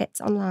sensory kits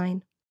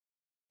online.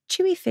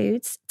 Chewy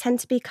foods tend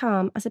to be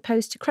calm as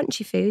opposed to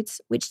crunchy foods,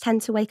 which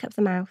tend to wake up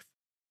the mouth.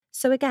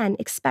 So again,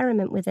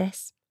 experiment with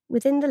this,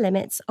 within the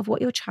limits of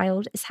what your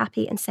child is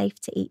happy and safe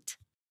to eat.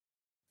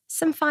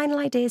 Some final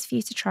ideas for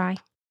you to try.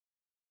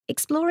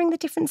 Exploring the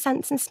different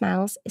scents and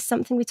smells is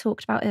something we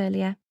talked about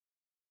earlier,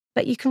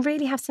 but you can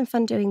really have some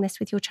fun doing this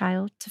with your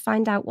child to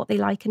find out what they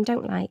like and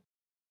don't like.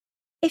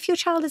 If your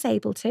child is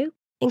able to,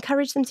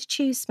 encourage them to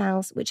choose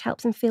smells which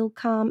help them feel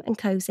calm and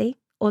cosy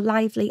or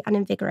lively and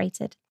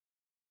invigorated.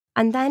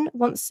 And then,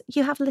 once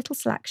you have a little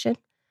selection,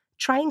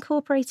 try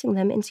incorporating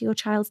them into your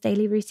child's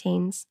daily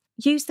routines.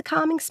 Use the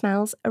calming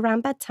smells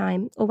around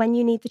bedtime or when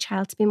you need the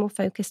child to be more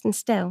focused and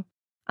still,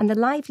 and the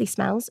lively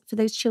smells for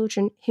those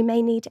children who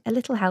may need a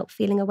little help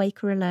feeling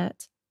awake or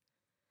alert.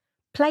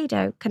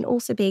 Play-Doh can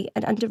also be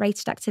an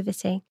underrated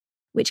activity,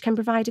 which can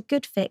provide a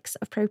good fix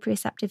of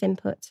proprioceptive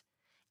input.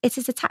 It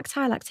is a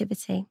tactile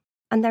activity,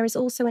 and there is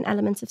also an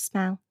element of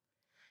smell.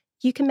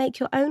 You can make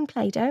your own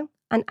Play-Doh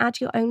and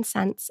add your own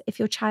scents if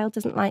your child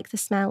doesn't like the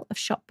smell of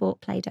shop-bought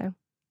Play-Doh.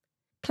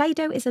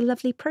 Play-Doh is a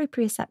lovely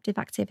proprioceptive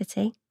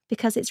activity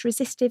because it's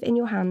resistive in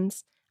your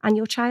hands, and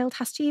your child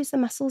has to use the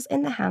muscles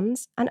in their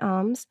hands and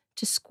arms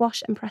to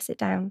squash and press it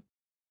down.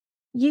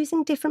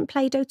 Using different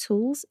Play-Doh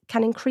tools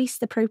can increase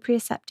the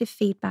proprioceptive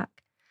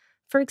feedback.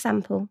 For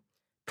example,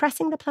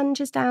 pressing the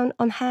plungers down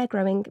on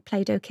hair-growing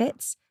Play-Doh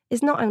kits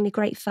is not only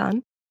great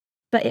fun,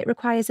 but it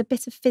requires a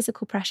bit of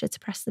physical pressure to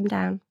press them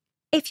down.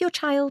 If your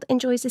child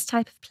enjoys this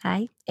type of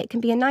play, it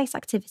can be a nice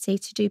activity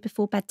to do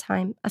before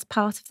bedtime as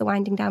part of the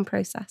winding down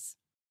process.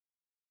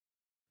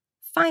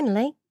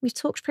 Finally, we've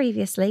talked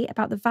previously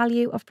about the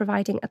value of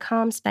providing a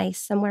calm space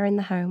somewhere in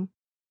the home.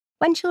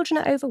 When children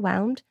are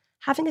overwhelmed,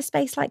 having a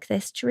space like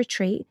this to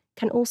retreat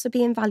can also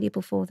be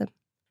invaluable for them.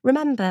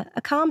 Remember,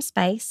 a calm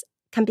space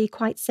can be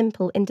quite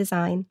simple in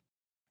design.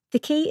 The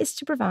key is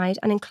to provide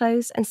an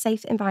enclosed and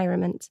safe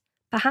environment,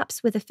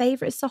 perhaps with a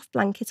favourite soft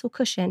blanket or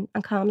cushion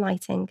and calm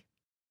lighting.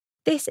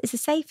 This is a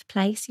safe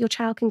place your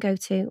child can go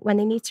to when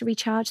they need to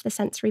recharge their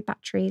sensory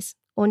batteries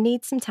or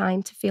need some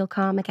time to feel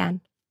calm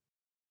again.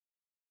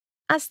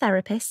 As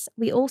therapists,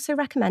 we also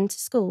recommend to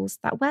schools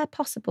that where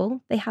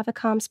possible, they have a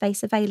calm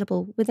space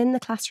available within the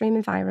classroom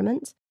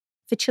environment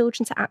for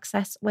children to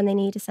access when they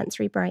need a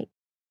sensory break.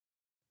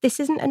 This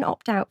isn't an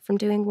opt-out from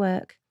doing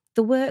work.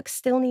 The work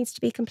still needs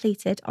to be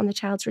completed on the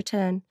child's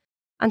return,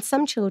 and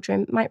some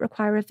children might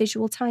require a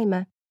visual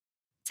timer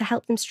to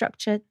help them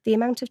structure the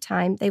amount of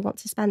time they want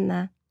to spend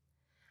there.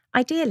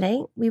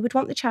 Ideally, we would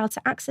want the child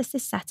to access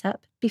this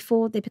setup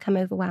before they become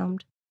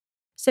overwhelmed.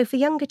 So for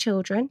younger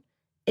children,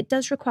 it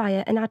does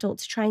require an adult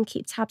to try and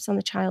keep tabs on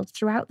the child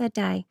throughout their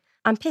day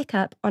and pick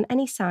up on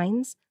any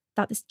signs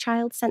that this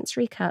child's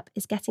sensory cup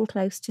is getting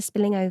close to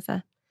spilling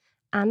over.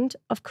 And,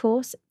 of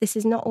course, this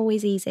is not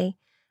always easy,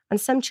 and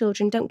some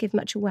children don't give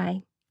much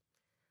away.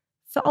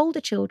 For older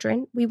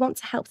children, we want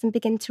to help them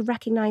begin to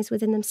recognise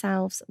within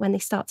themselves when they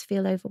start to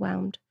feel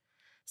overwhelmed,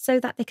 so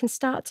that they can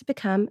start to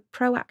become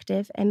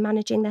proactive in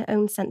managing their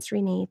own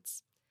sensory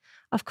needs.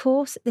 Of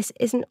course, this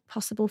isn't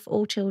possible for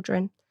all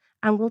children,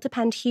 and will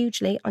depend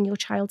hugely on your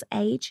child's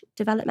age,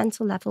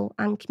 developmental level,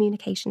 and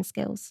communication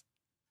skills.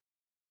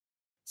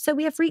 So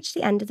we have reached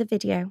the end of the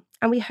video,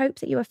 and we hope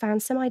that you have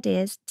found some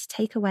ideas to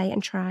take away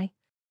and try.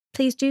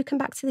 Please do come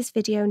back to this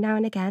video now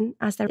and again,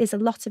 as there is a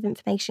lot of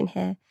information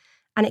here,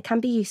 and it can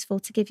be useful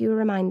to give you a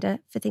reminder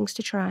for things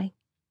to try.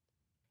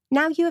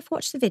 Now you have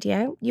watched the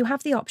video, you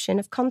have the option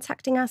of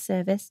contacting our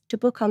service to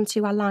book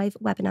onto our live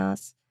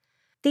webinars.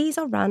 These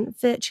are run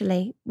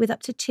virtually with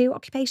up to 2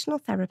 occupational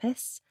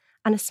therapists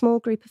and a small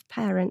group of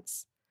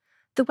parents.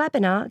 The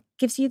webinar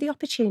gives you the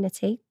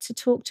opportunity to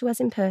talk to us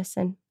in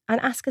person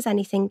and ask us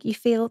anything you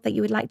feel that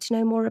you would like to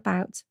know more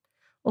about,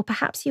 or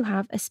perhaps you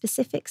have a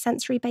specific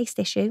sensory-based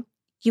issue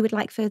you would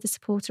like further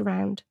support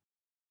around.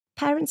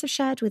 Parents have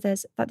shared with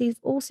us that they've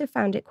also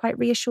found it quite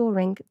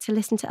reassuring to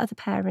listen to other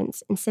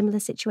parents in similar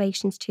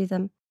situations to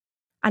them,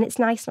 and it's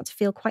nice not to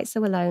feel quite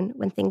so alone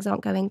when things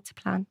aren't going to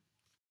plan.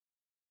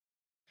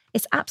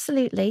 It's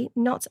absolutely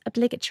not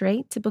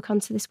obligatory to book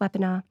onto this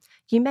webinar.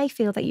 You may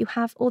feel that you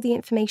have all the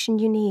information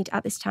you need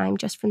at this time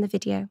just from the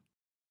video.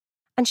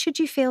 And should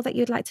you feel that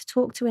you'd like to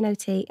talk to an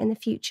OT in the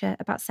future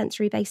about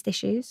sensory-based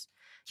issues,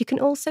 you can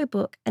also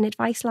book an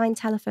advice line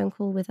telephone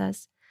call with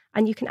us,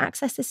 and you can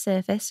access this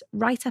service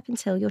right up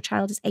until your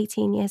child is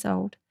 18 years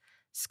old.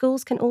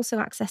 Schools can also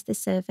access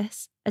this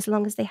service as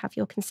long as they have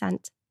your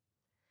consent.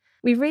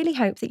 We really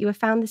hope that you have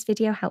found this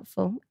video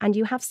helpful and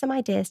you have some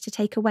ideas to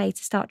take away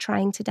to start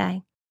trying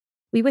today.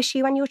 We wish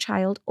you and your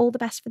child all the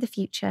best for the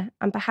future,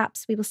 and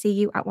perhaps we will see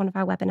you at one of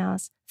our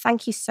webinars.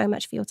 Thank you so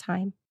much for your time.